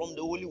unction from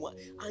the Holy One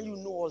and you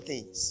know all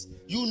things.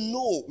 You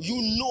know.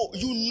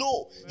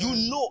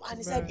 And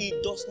he said he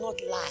does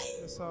not lie.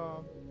 Yes,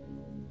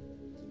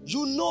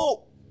 you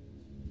know.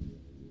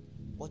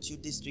 But you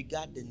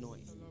disregard the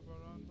knowing.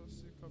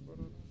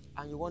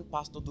 And you want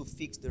pastor to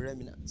fix the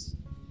remnants.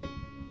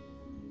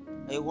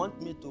 And you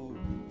want me to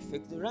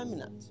fix the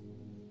remnants.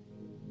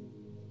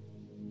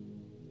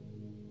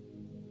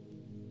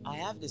 I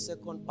have the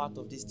second part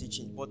of this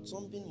teaching, but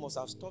something must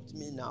have stopped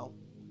me now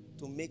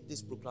to make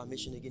this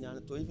proclamation again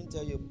and to even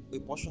tell you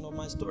a portion of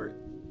my story.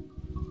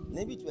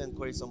 Maybe to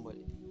encourage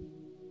somebody.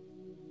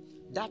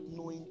 That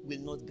knowing will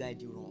not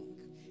guide you wrong.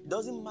 It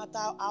doesn't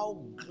matter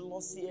how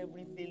glossy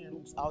everything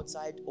looks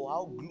outside or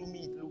how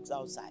gloomy it looks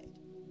outside.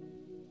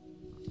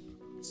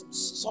 It's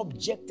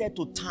subjected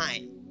to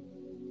time.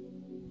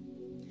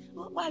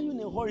 Why are you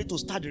in a hurry to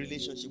start the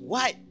relationship?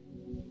 Why?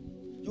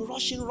 You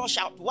rush in, rush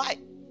out. Why?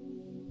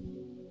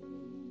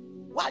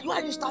 Why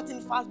are you starting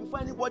fast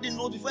before anybody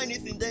knows, before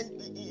anything? Then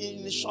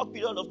in a short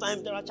period of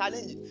time, there are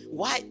challenges.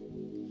 Why?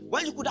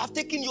 When you could have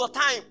taken your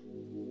time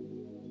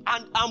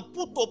and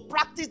put to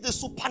practice the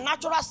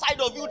supernatural side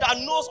of you that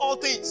knows all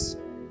things.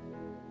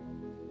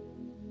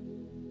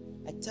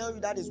 I tell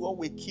you, that is what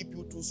will keep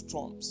you through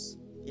storms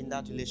in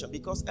that relation.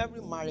 Because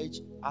every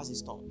marriage has its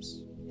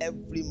storms.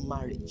 Every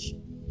marriage.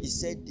 He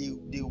said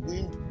the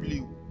wind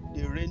blew,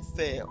 the rain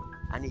fell,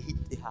 and it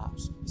hit the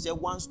house. He said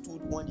one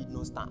stood, one did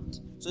not stand.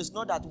 So it's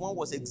not that one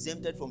was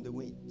exempted from the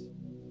wind.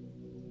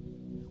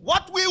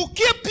 What will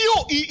keep you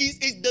is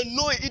the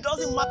knowing. It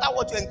doesn't matter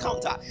what you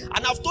encounter.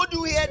 And I've told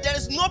you here, there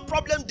is no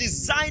problem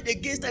designed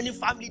against any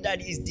family that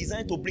is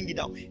designed to bring it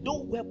down.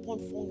 No weapon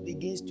formed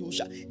against you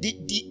shall.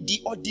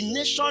 The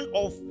ordination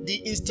of the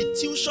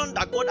institution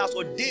that God has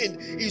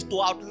ordained is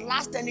to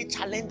outlast any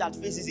challenge that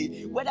faces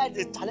it. Whether it's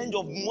the challenge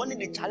of money,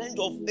 the challenge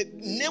of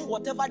name,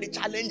 whatever the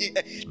challenge is.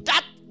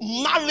 That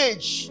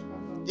marriage,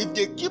 if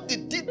they keep the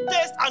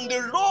details and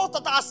the roles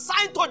that are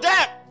assigned to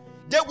them,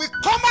 they will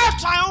come out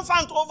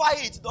triumphant over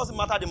it. It doesn't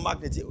matter the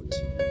magnitude.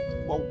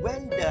 But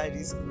when there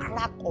is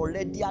crack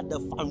already at the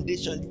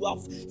foundation, you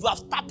have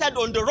started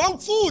on the wrong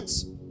foot.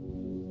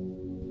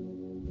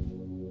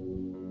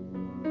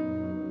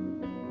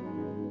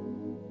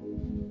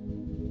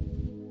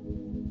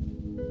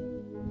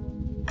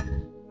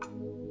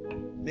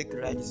 Make the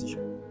right decision.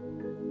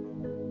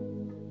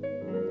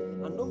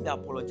 And don't be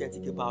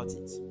apologetic about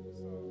it.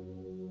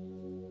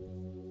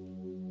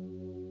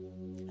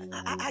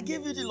 I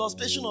gave you the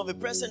illustration of a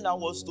person that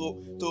was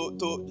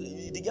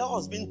the girl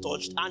was being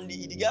touched and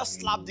the girl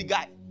slapped the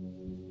guy.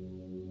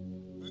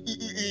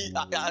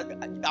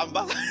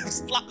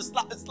 Slap.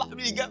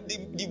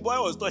 The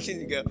boy was touching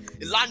the girl.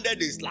 He landed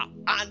the slap.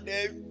 And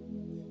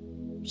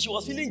she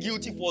was feeling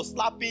guilty for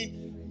slapping.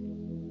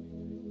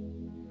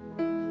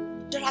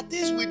 There are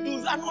things we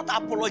do, we are not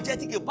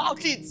apologetic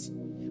about it.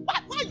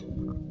 But why?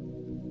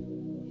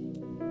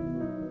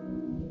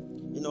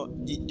 You know,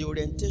 the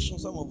orientation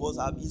some of us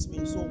have, it's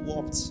been so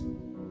warped.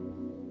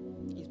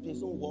 It's been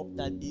so warped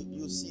that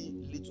you see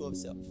little of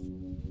self.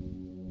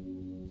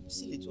 You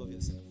see little of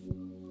yourself.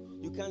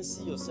 You can't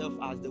see yourself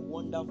as the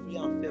wonderfully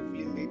and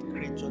fearfully made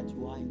creature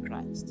you are in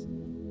Christ.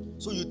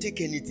 So you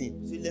take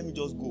anything. Say, let me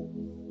just go.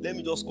 Let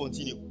me just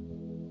continue.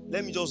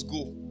 Let me just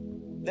go.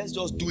 Let's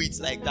just do it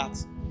like that.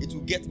 It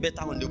will get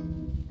better on the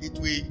it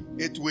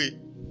will.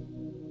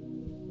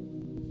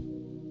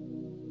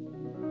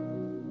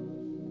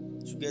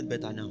 It should get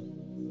better now.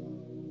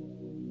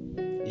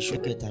 It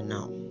should get better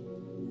now.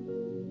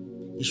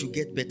 It should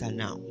get better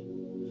now.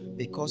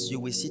 Because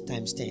you will see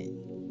times 10.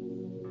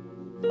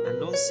 And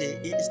don't say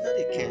it's not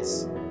a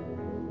curse.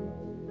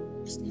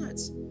 It's not.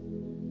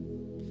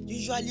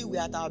 Usually we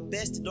are at our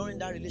best during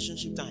that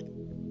relationship time.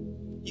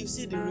 You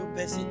see the real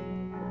person.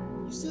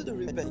 You see the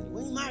real person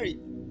when you marry.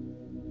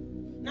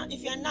 Now,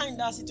 if you're not in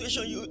that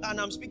situation, and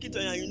I'm speaking to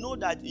you, and you know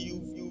that you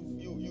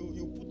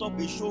put up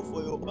a show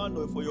for your husband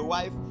or for your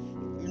wife,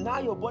 now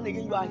you're born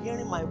again, you are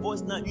hearing my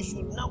voice now, you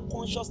should now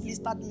consciously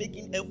start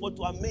making effort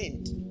to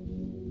amend.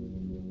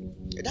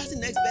 That's the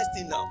next best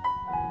thing now.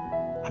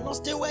 And not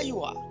stay where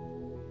you are.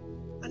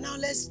 And now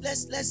let's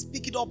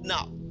pick it up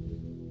now.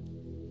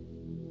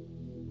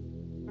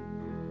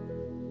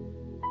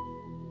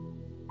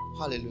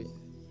 Hallelujah.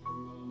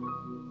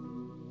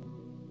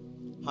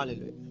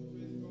 Hallelujah.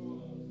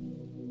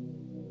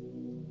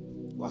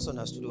 What's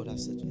understood what I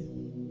said to him?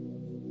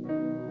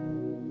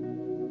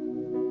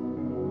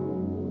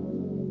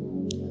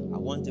 I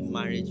want a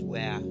marriage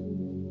where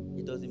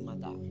it doesn't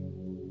matter.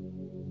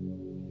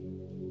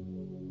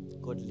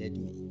 God led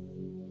me.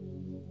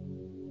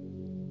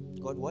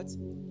 God what?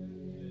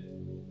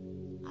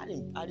 I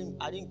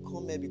didn't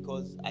come here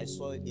because I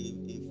saw a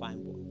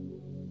fine boy.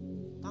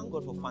 Thank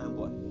God for fine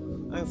boy.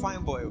 I'm a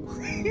fine boy.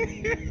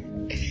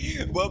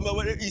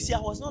 but you see, I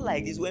was not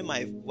like this when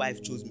my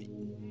wife chose me.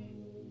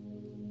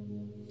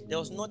 There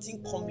was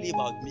nothing comely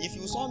about me. If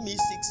you saw me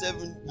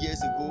 6-7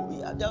 years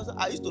ago,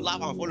 I used to laugh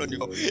and fall on the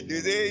floor.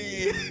 They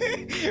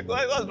say,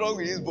 what's wrong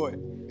with this boy?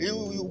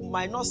 You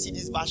might not see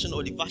this version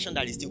or the version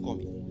that is still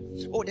coming.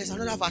 Oh, there's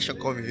another version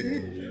coming.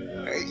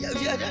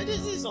 Yeah,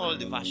 this is all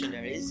the version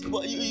there is.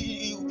 But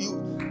you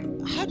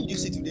how did you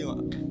see today,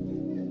 man?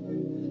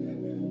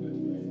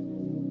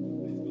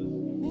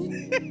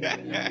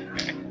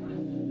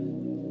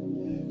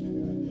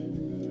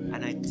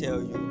 And I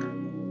tell you,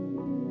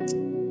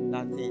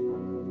 that thing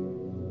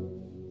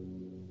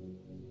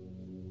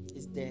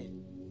is there.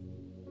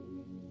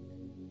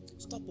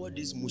 Stop all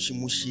this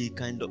mushy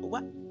kind of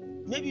what?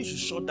 Maybe you should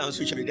shut down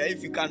social media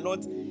if you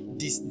cannot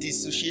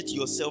dissociate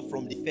yourself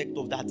from the effect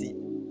of that thing.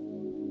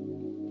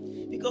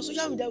 Because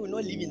social media will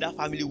not live in that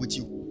family with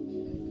you.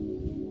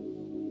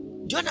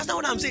 Do you understand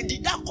what I'm saying?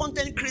 That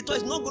content creator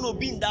is not going to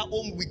be in that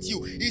home with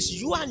you. It's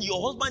you and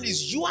your husband,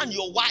 it's you and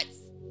your wife.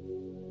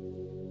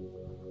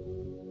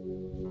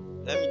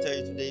 Let me tell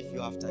you today, if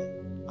you have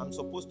time, I'm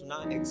supposed to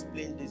now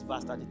explain this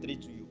verse 33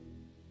 to you.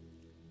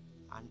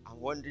 And I'm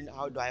wondering,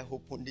 how do I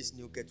open this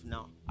new kettle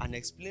now and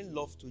explain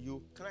love to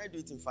you? Can I do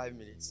it in 5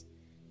 minutes?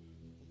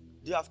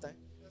 Do you have time?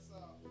 Yes, sir.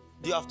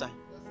 Do you have time?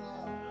 Yes,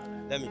 sir.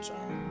 Let me try.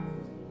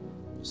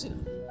 Sit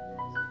down.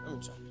 Let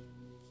me try.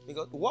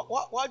 Because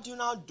what do you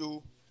now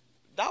do?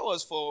 That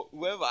was for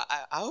whoever.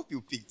 I hope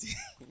you picked it.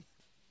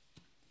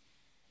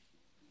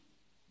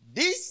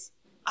 This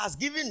has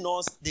given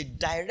us the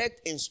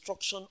direct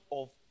instruction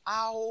of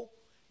how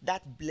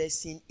that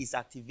blessing is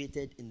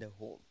activated in the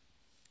home.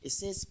 It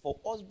says for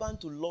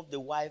husband to love the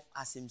wife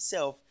as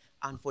himself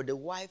and for the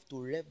wife to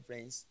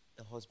reverence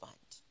the husband.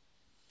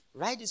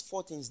 Write these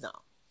 4 things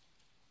down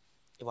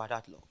about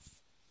that love.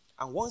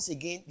 And once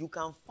again, you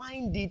can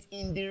find it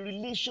in the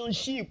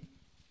relationship.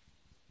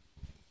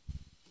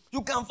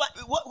 You can find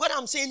what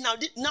I'm saying now.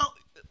 Now,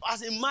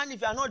 as a man,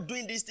 if you are not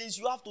doing these things,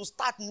 you have to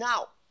start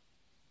now.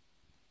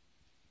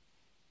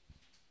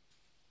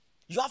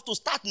 You have to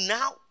start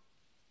now.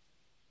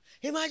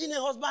 Imagine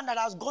a husband that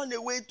has gone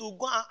away to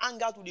go and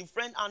hang out with a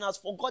friend and has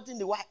forgotten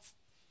the wife.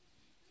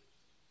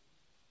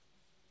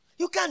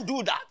 You can't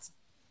do that.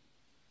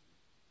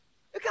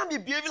 You can't be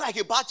behaving like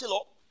a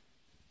bachelor.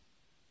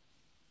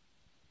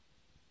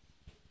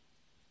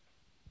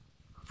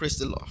 Praise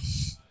the Lord.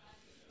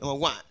 Number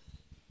one.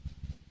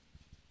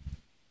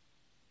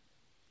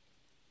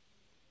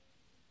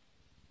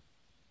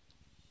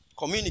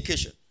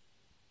 Communication.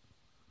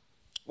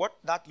 What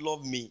that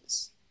love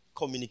means.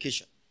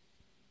 Communication.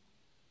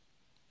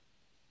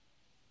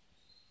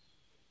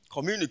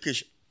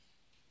 Communication.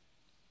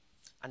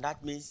 And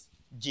that means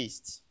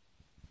gist.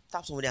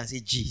 Tap somebody and say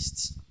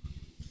gist.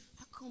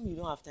 How come you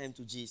don't have time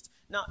to gist?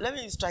 Now, let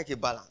me strike a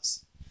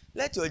balance.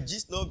 Let your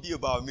gist not be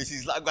about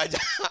Mrs. Lagbaja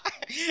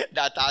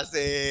that has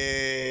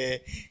a...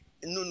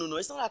 No.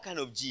 It's not that kind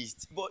of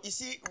gist. But you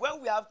see,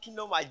 when we have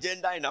kingdom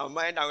agenda in our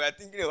mind and we are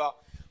thinking about,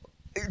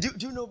 do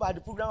you know about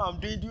the program I'm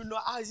doing? Do you know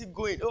how is it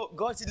going? Oh,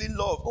 God's in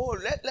love. Oh,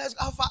 let's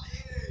go far.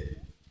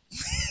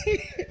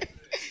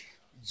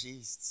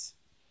 Gist.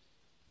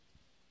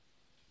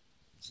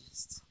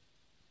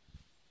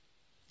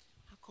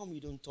 How come you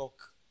don't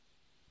talk?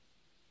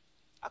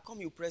 How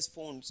come you press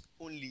phones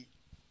only?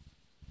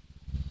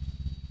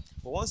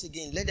 But once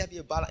again, let there be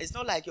a balance. It's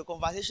not like your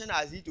conversation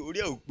has hit to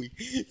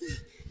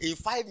in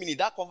 5 minutes,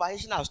 that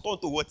conversation has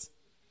turned to what?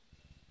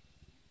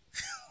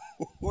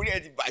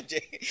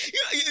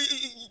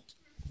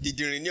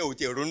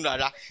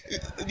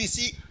 You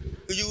see,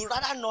 you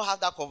rather not have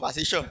that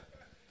conversation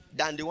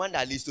than the one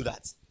that leads to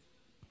that.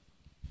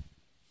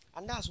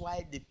 And that's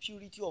why the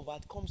purity of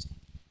heart comes.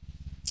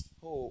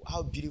 Oh,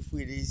 how beautiful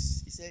it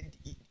is. He said,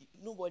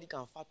 nobody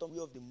can fathom the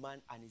way of the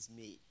man and his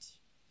maid.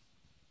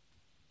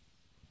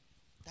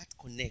 That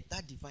connect,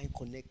 that divine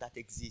connect that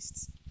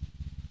exists.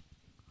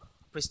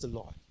 Praise the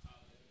Lord.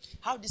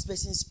 How this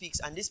person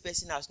speaks and this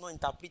person has not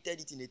interpreted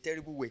it in a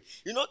terrible way.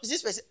 You know,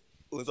 this person,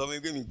 the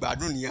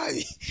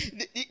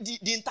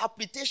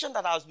interpretation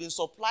that has been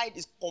supplied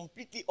is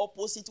completely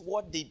opposite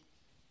what the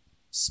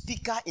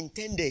speaker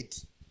intended.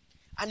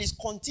 And it's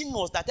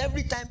continuous that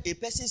every time a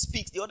person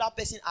speaks, the other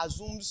person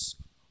assumes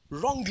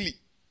wrongly.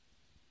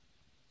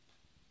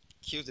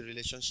 Kills the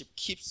relationship,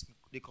 keeps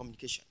the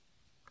communication.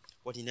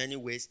 But in any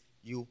ways,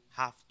 you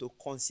have to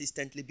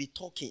consistently be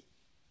talking.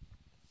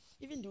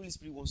 Even the Holy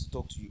Spirit wants to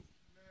talk to you.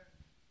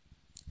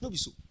 No, be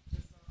so.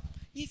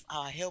 If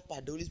our helper,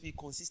 the Holy Spirit,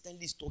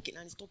 consistently is talking,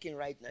 and he's talking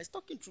right now, he's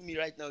talking through me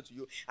right now to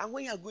you, and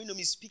when you are going home,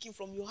 he's speaking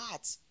from your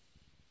heart.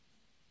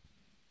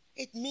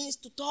 It means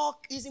to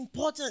talk is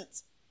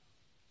important.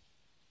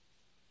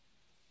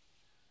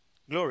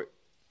 Glory.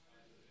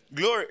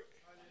 Glory.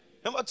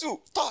 Number 2,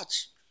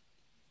 touch.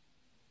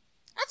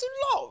 That's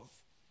love.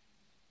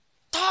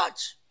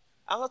 Touch.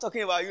 I'm not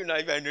talking about you now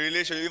if you're in a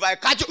relationship. If I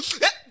catch you,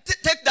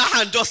 take that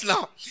hand just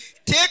now.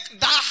 Take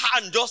that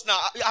hand just now.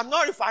 I'm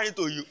not referring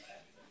to you.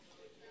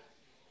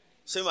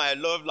 Say my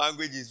love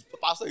language is,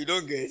 Pastor, you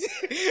don't get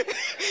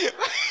it.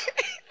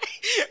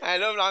 My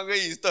love language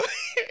is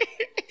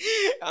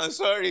I'm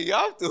sorry, you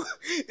have to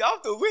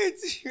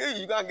wait.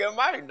 You can get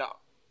married now.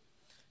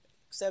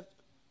 Except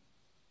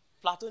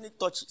platonic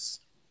touches.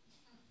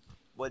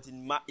 But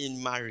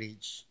in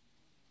marriage,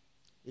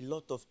 a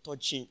lot of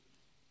touching.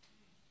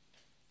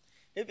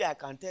 Maybe I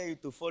can tell you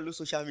to follow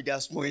social media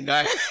small in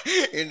that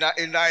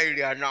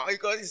area now,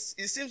 because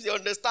it seems you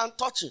understand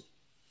touching.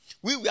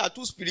 We are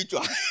too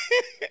spiritual.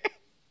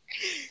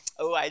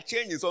 Oh, I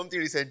changed something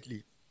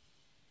recently.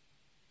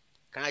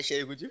 Can I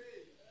share it with you?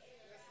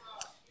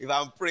 If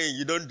I'm praying,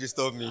 you don't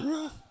disturb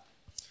me.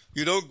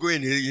 You don't go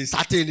in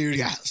certain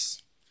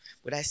areas.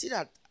 But I see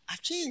that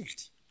I've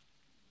changed.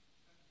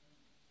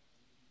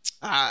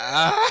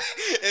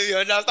 If you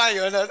understand,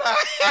 you understand.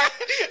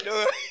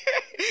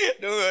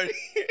 Don't worry.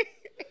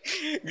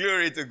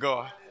 Glory to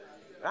God.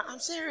 I'm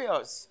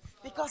serious.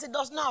 Because it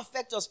does not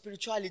affect your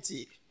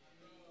spirituality.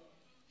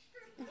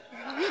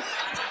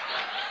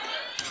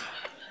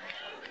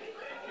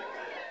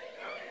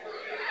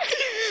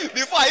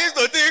 Before I used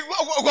to think,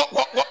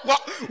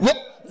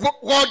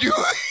 what do you...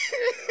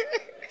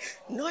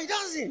 No, it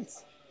doesn't.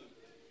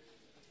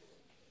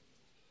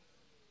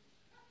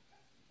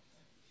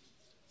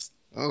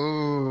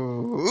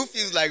 Oh, who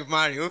feels like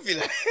marrying? Who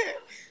feels like...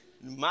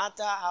 No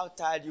matter how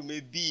tired you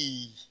may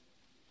be,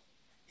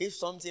 if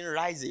something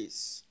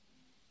rises,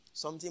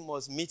 something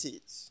must meet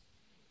it.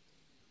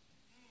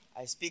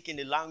 I speak in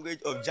the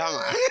language of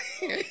German.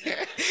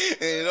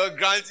 And Lord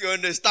grant you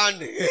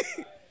understanding.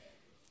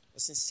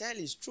 But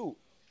sincerely, it's true.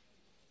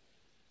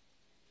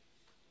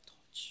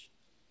 Touch.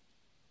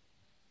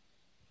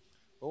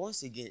 But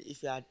once again,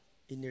 if you are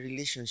in a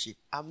relationship,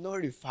 I'm not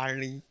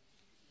referring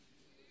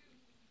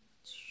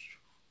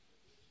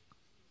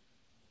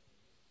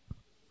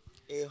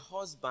to you. A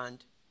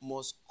husband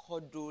must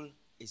cuddle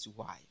his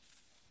wife.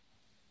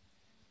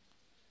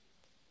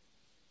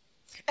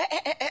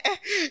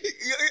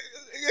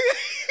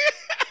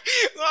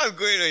 What's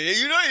going on here?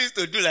 You don't used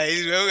to do like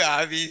this when we are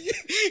having.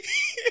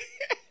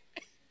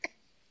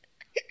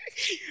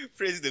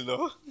 Praise the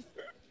Lord.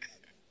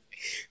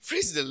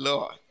 Praise the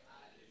Lord.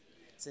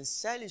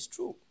 Sincerely, it's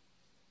true.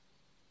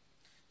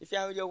 If you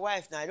are with your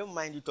wife now, I don't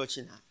mind you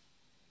touching her.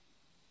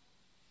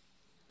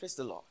 Praise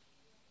the Lord.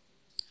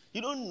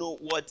 You don't know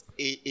what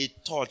a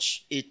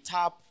touch, a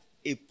tap,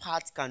 a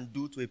pat can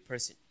do to a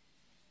person.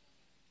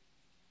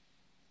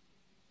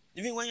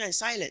 Even when you're in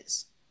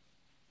silence.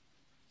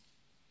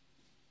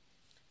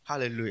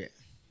 Hallelujah.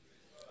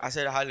 I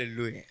said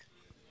hallelujah.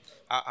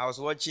 I was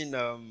watching,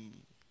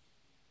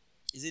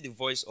 is it The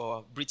Voice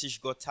or British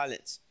Got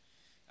Talent?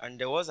 And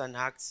there was an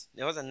act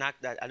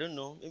that, I don't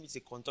know, maybe it's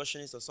a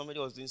contortionist or somebody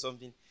was doing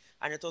something.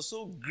 And it was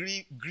so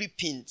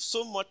gripping,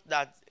 so much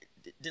that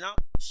they now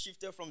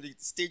shifted from the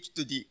stage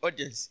to the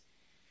audience.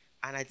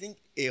 And I think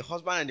a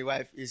husband and the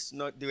wife they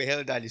were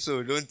elderly,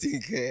 so don't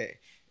think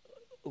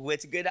we're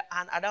together.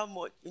 And at that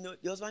moment, the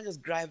husband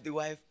just grabbed the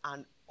wife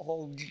and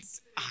all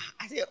this.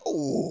 I said,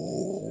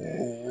 oh.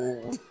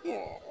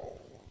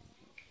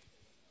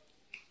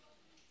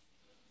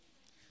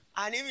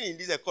 And even in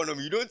this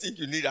economy, you don't think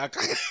you need that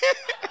kind of thing.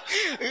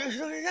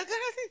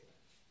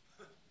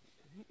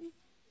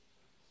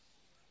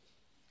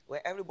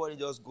 Where everybody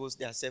just goes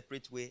their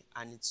separate way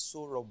and it's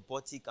so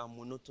robotic and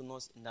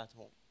monotonous in that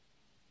home.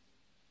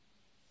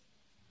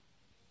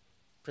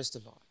 Praise the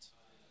Lord.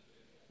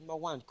 Number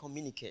one,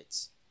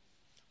 communicate.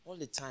 All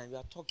the time, we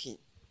are talking.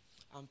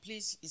 And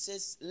please, it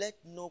says, let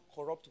no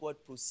corrupt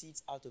word proceed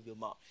out of your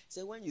mouth. It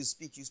says, when you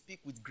speak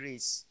with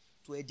grace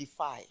to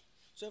edify.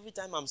 So every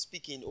time I'm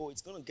speaking,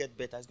 it's going to get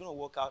better. It's going to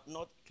work out.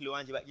 Not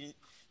Cloanji, but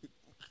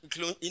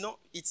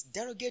it's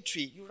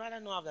derogatory. You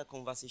rather not have that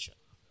conversation.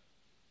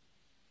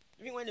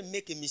 Even when they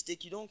make a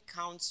mistake, you don't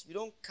count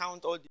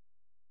all the.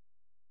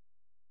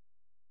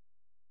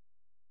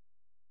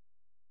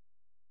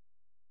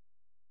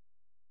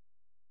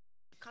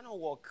 It cannot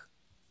work.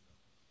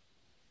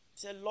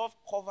 It's a love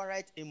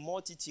covereth a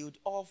multitude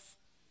of.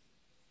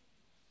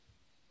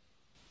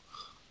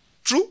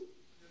 True?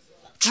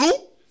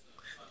 True?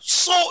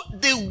 So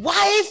the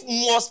wife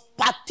must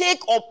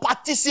partake or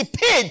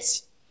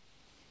participate.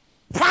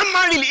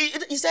 Primarily,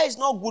 he said it's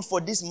not good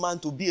for this man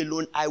to be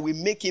alone. I will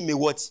make him a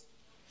what?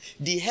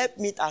 The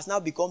helpmeet has now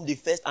become the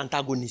first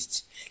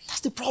antagonist.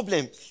 That's the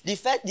problem.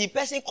 The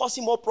person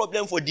causing more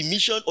problem for the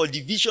mission or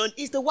the vision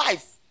is the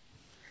wife.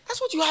 That's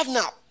what you have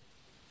now.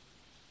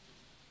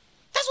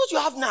 That's what you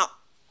have now.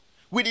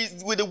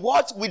 With the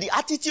words, with the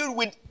attitude,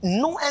 with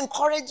no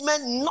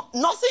encouragement,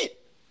 nothing.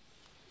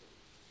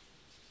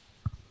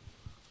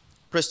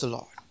 Praise the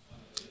Lord.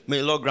 May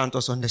the Lord grant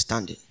us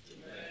understanding.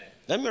 Amen.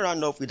 Let me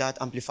round off with that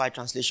Amplified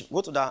Translation.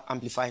 Go to that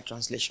Amplified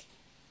Translation.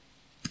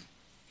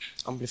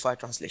 Amplified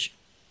Translation.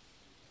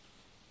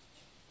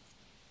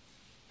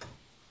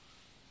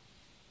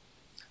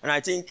 And I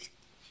think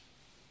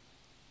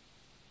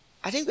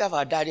we have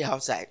our daddy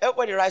outside.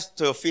 Everybody rise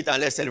to your feet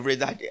and let's celebrate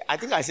that day. I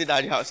think I see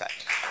daddy outside.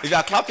 If you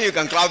are clapping, you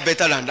can clap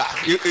better than that.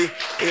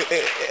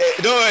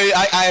 Don't worry,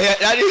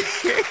 daddy.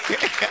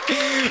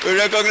 We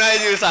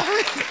recognize you, sir.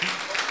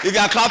 If you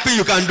are clapping,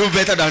 you can do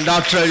better than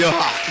that.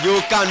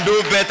 You can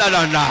do better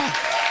than that.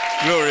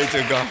 Glory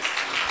to God.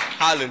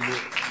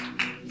 Hallelujah.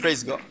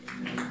 Praise God.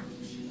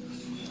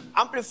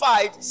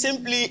 Amplified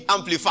simply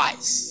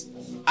amplifies.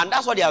 And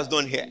that's what he has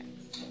done here.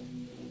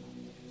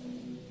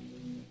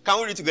 Can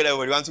we read together?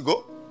 Everybody want to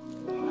go?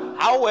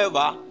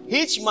 However,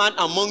 each man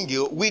among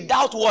you,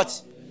 without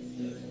what?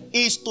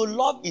 Is to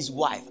love his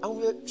wife. And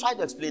we'll try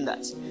to explain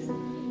that.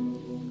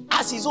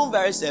 As his own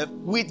very self,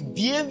 with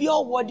behavior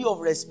worthy of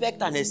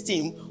respect and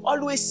esteem,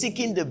 always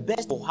seeking the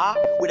best for her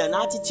with an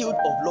attitude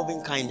of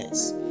loving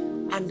kindness.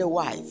 And the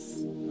wife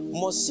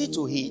must see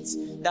to it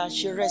that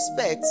she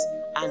respects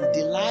and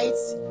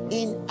delights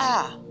in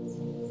her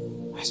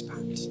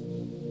husband.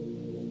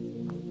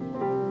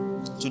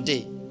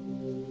 Today,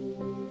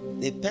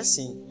 the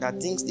person that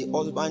thinks the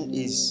husband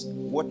is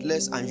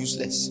worthless and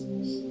useless,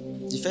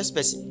 the first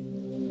person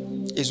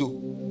is who?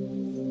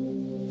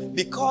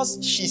 Because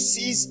she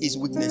sees his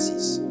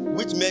weaknesses,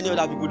 which many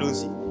other people don't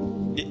see.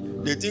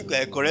 They think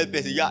you're a correct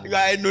person. You are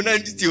a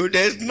non-entity.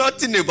 There's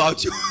nothing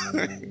about you.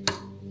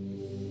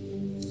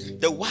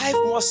 The wife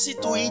must see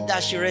to it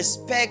that she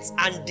respects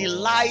and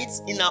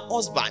delights in her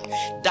husband,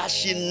 that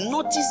she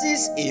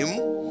notices him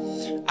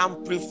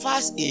and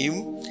prefers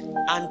him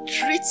and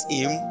treats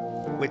him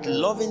with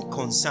loving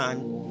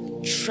concern,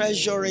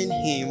 treasuring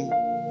him,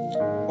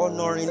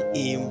 honoring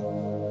him,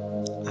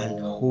 and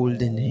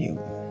holding him.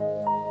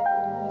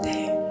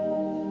 There.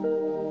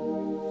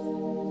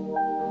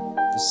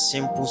 The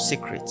simple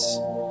secret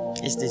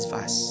is this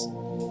verse.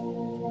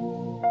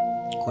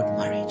 Good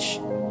marriage.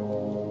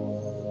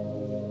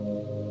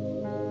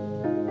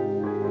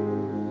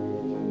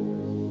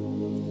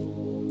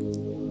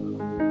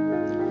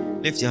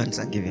 Lift your hands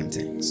and give him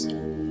thanks.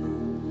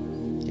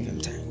 Give him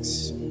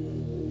thanks.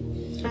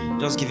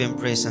 Just give him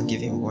praise and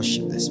give him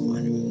worship this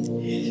morning.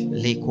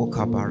 Leko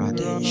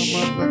kabaradesh,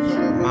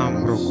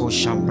 mambroko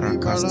shambra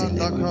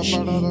kastelevash,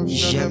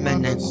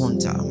 jemene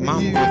konta,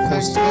 mambro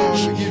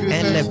kostash,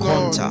 ele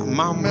konta,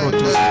 mambro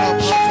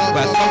tosash.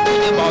 We're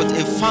talking about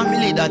a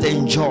family that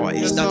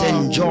enjoys the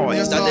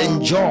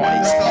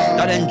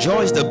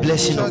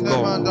blessing of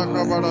God.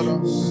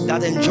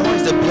 That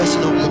enjoys the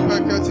blessing of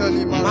God.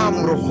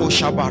 Mambroko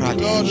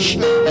shabaradesh,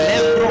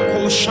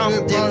 lembroko sham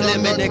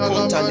devlemene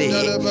kontale.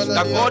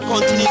 That God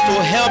continues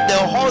to help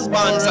the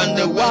husbands and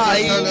the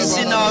wives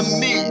in our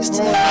midst,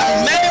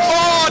 and many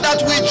more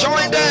that we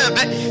join them,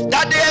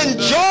 that they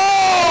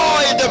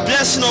enjoy the blessing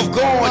blessing of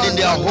God in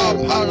their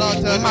home.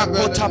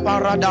 Makota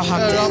barada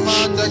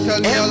hatesh.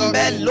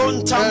 Embe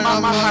lonta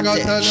mama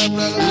hatesh.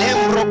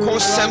 Lembroko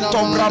semto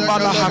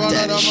brabala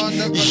hatesh.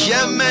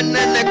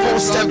 Jemenene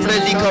koste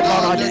vredika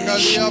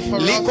baradesh.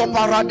 Liko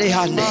parade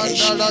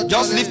hanesh.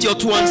 Just lift your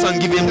two hands and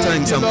give him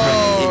thanks and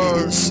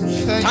praise.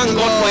 Thank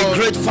God for a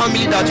great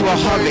family that you are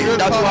having.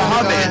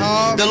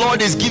 The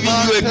Lord is giving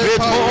you a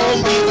great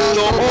home. If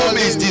your home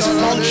is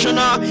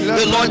dysfunctional,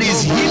 the Lord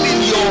is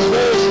healing your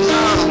home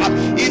now.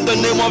 In the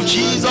name of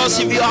Jesus,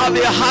 if you have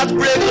a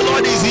heartbreak, the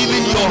Lord is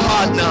healing your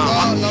heart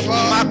now.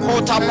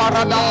 Makota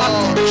parada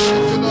hatesh.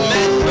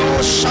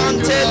 Mendo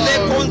shante le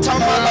konta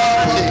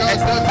malade.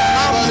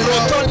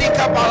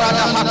 Amrotolika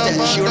parada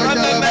hatesh.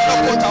 Remember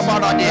kota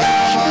parade.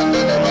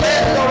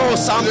 Mendo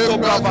samto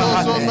brava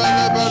hatesh.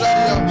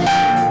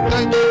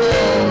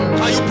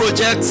 Can you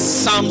project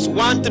Psalms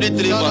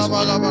 133 verse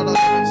 1?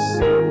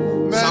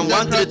 Psalm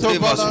 133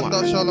 verse 1.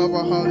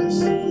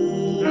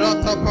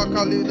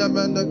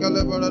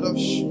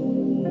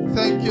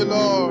 Thank you,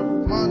 Lord.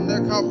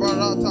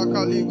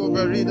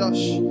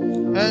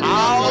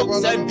 Out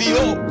said,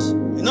 behold.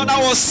 In other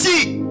words,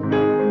 see.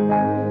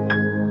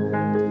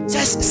 It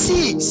says,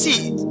 see.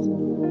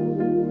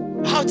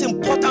 How it's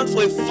important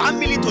for a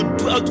family to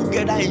dwell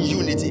together in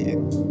unity.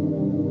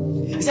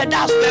 He said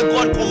that's where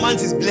God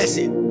commands his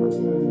blessing.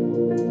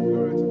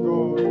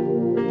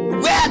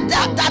 Where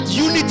that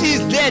unity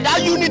is there,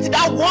 that unity,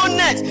 that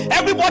oneness,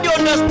 everybody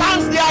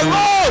understands their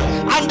role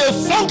and they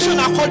function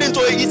according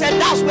to it. He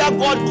said that's where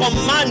God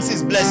commands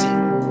his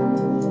blessing.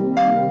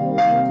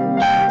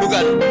 Look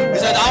at it. He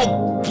said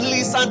how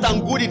pleasant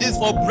and good it is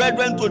for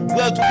brethren to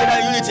dwell together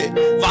in unity.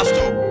 Verse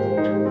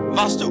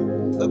 2.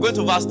 We're going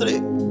to verse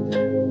 3.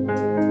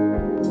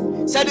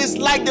 Said it's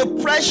like the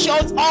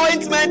precious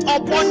ointment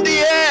upon the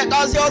head,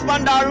 as the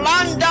husband that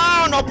ran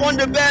down upon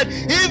the bed,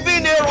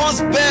 even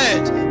Aaron's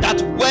bed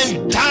that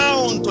went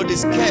down to the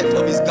skirt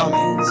of his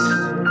garments.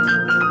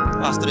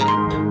 Verse 3.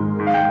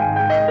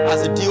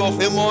 As the dew of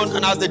Hermon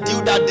and as the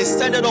dew that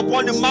descended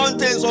upon the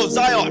mountains of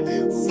Zion,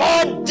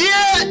 for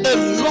there the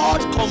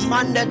Lord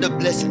commanded the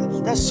blessing.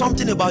 There's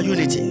something about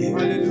unity.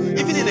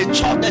 Even in the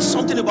church, there's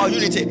something about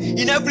unity.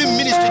 In every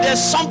ministry,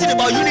 there's something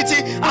about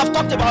unity. I've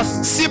talked about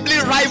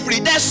sibling rivalry.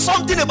 There's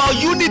something about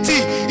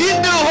unity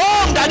in the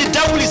home that the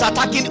devil is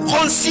attacking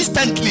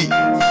consistently.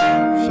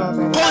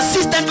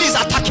 Consistently is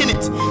attacking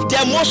it. The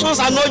emotions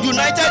are not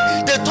united.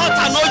 The thoughts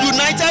are not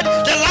united.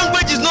 The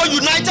language is not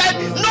united.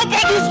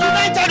 Nobody is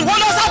united. What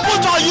has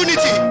happened to our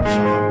unity?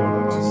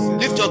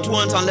 Lift your two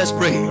hands and let's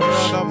pray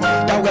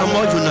that we are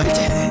more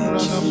united.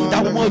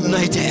 That we're more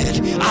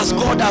united. As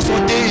God has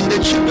ordained, the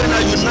children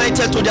are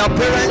united to their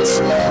parents.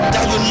 They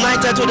are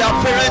united to their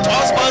parents.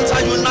 Husbands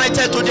are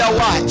united to their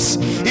wives.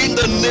 In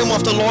the name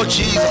of the Lord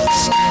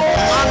Jesus.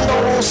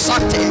 Mandoro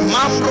sate,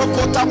 mambro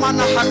kota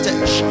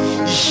manahatesh,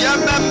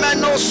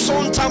 jememeno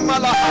sonta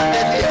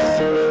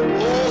malahadelia.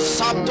 Oh,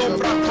 sabto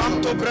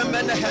brakanto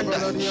bremene hende.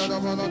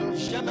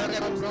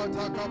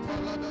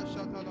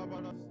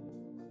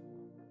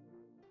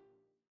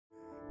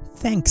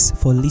 Thanks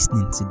for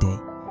listening today.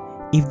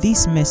 If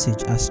this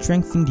message has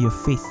strengthened your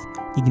faith,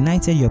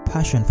 ignited your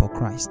passion for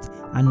Christ,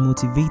 and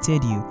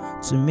motivated you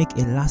to make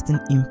a lasting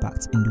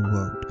impact in the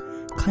world,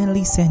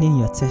 kindly send in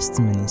your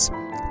testimonies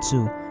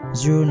to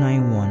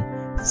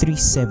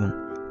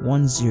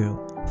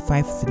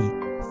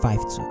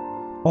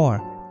 09137105352 or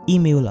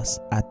email us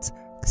at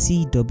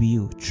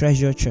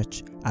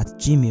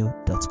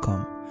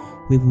cwtreasurechurch@gmail.com.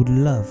 We would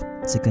love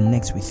to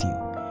connect with you.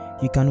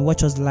 You can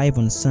watch us live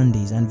on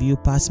Sundays and view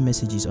past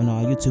messages on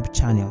our YouTube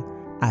channel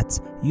at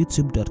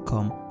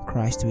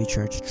youtube.com/Christ Way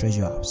Church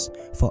Treasure House.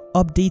 For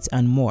updates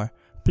and more,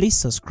 please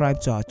subscribe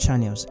to our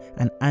channels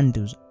and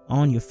handles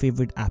on your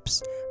favorite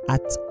apps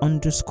at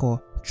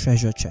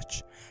 _Treasure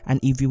Church. And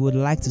if you would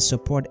like to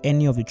support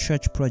any of the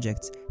church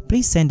projects,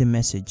 please send a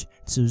message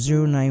to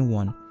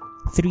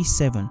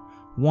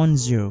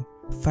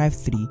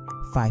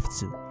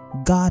 09137105352.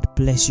 God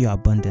bless you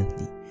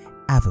abundantly.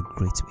 Have a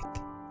great week.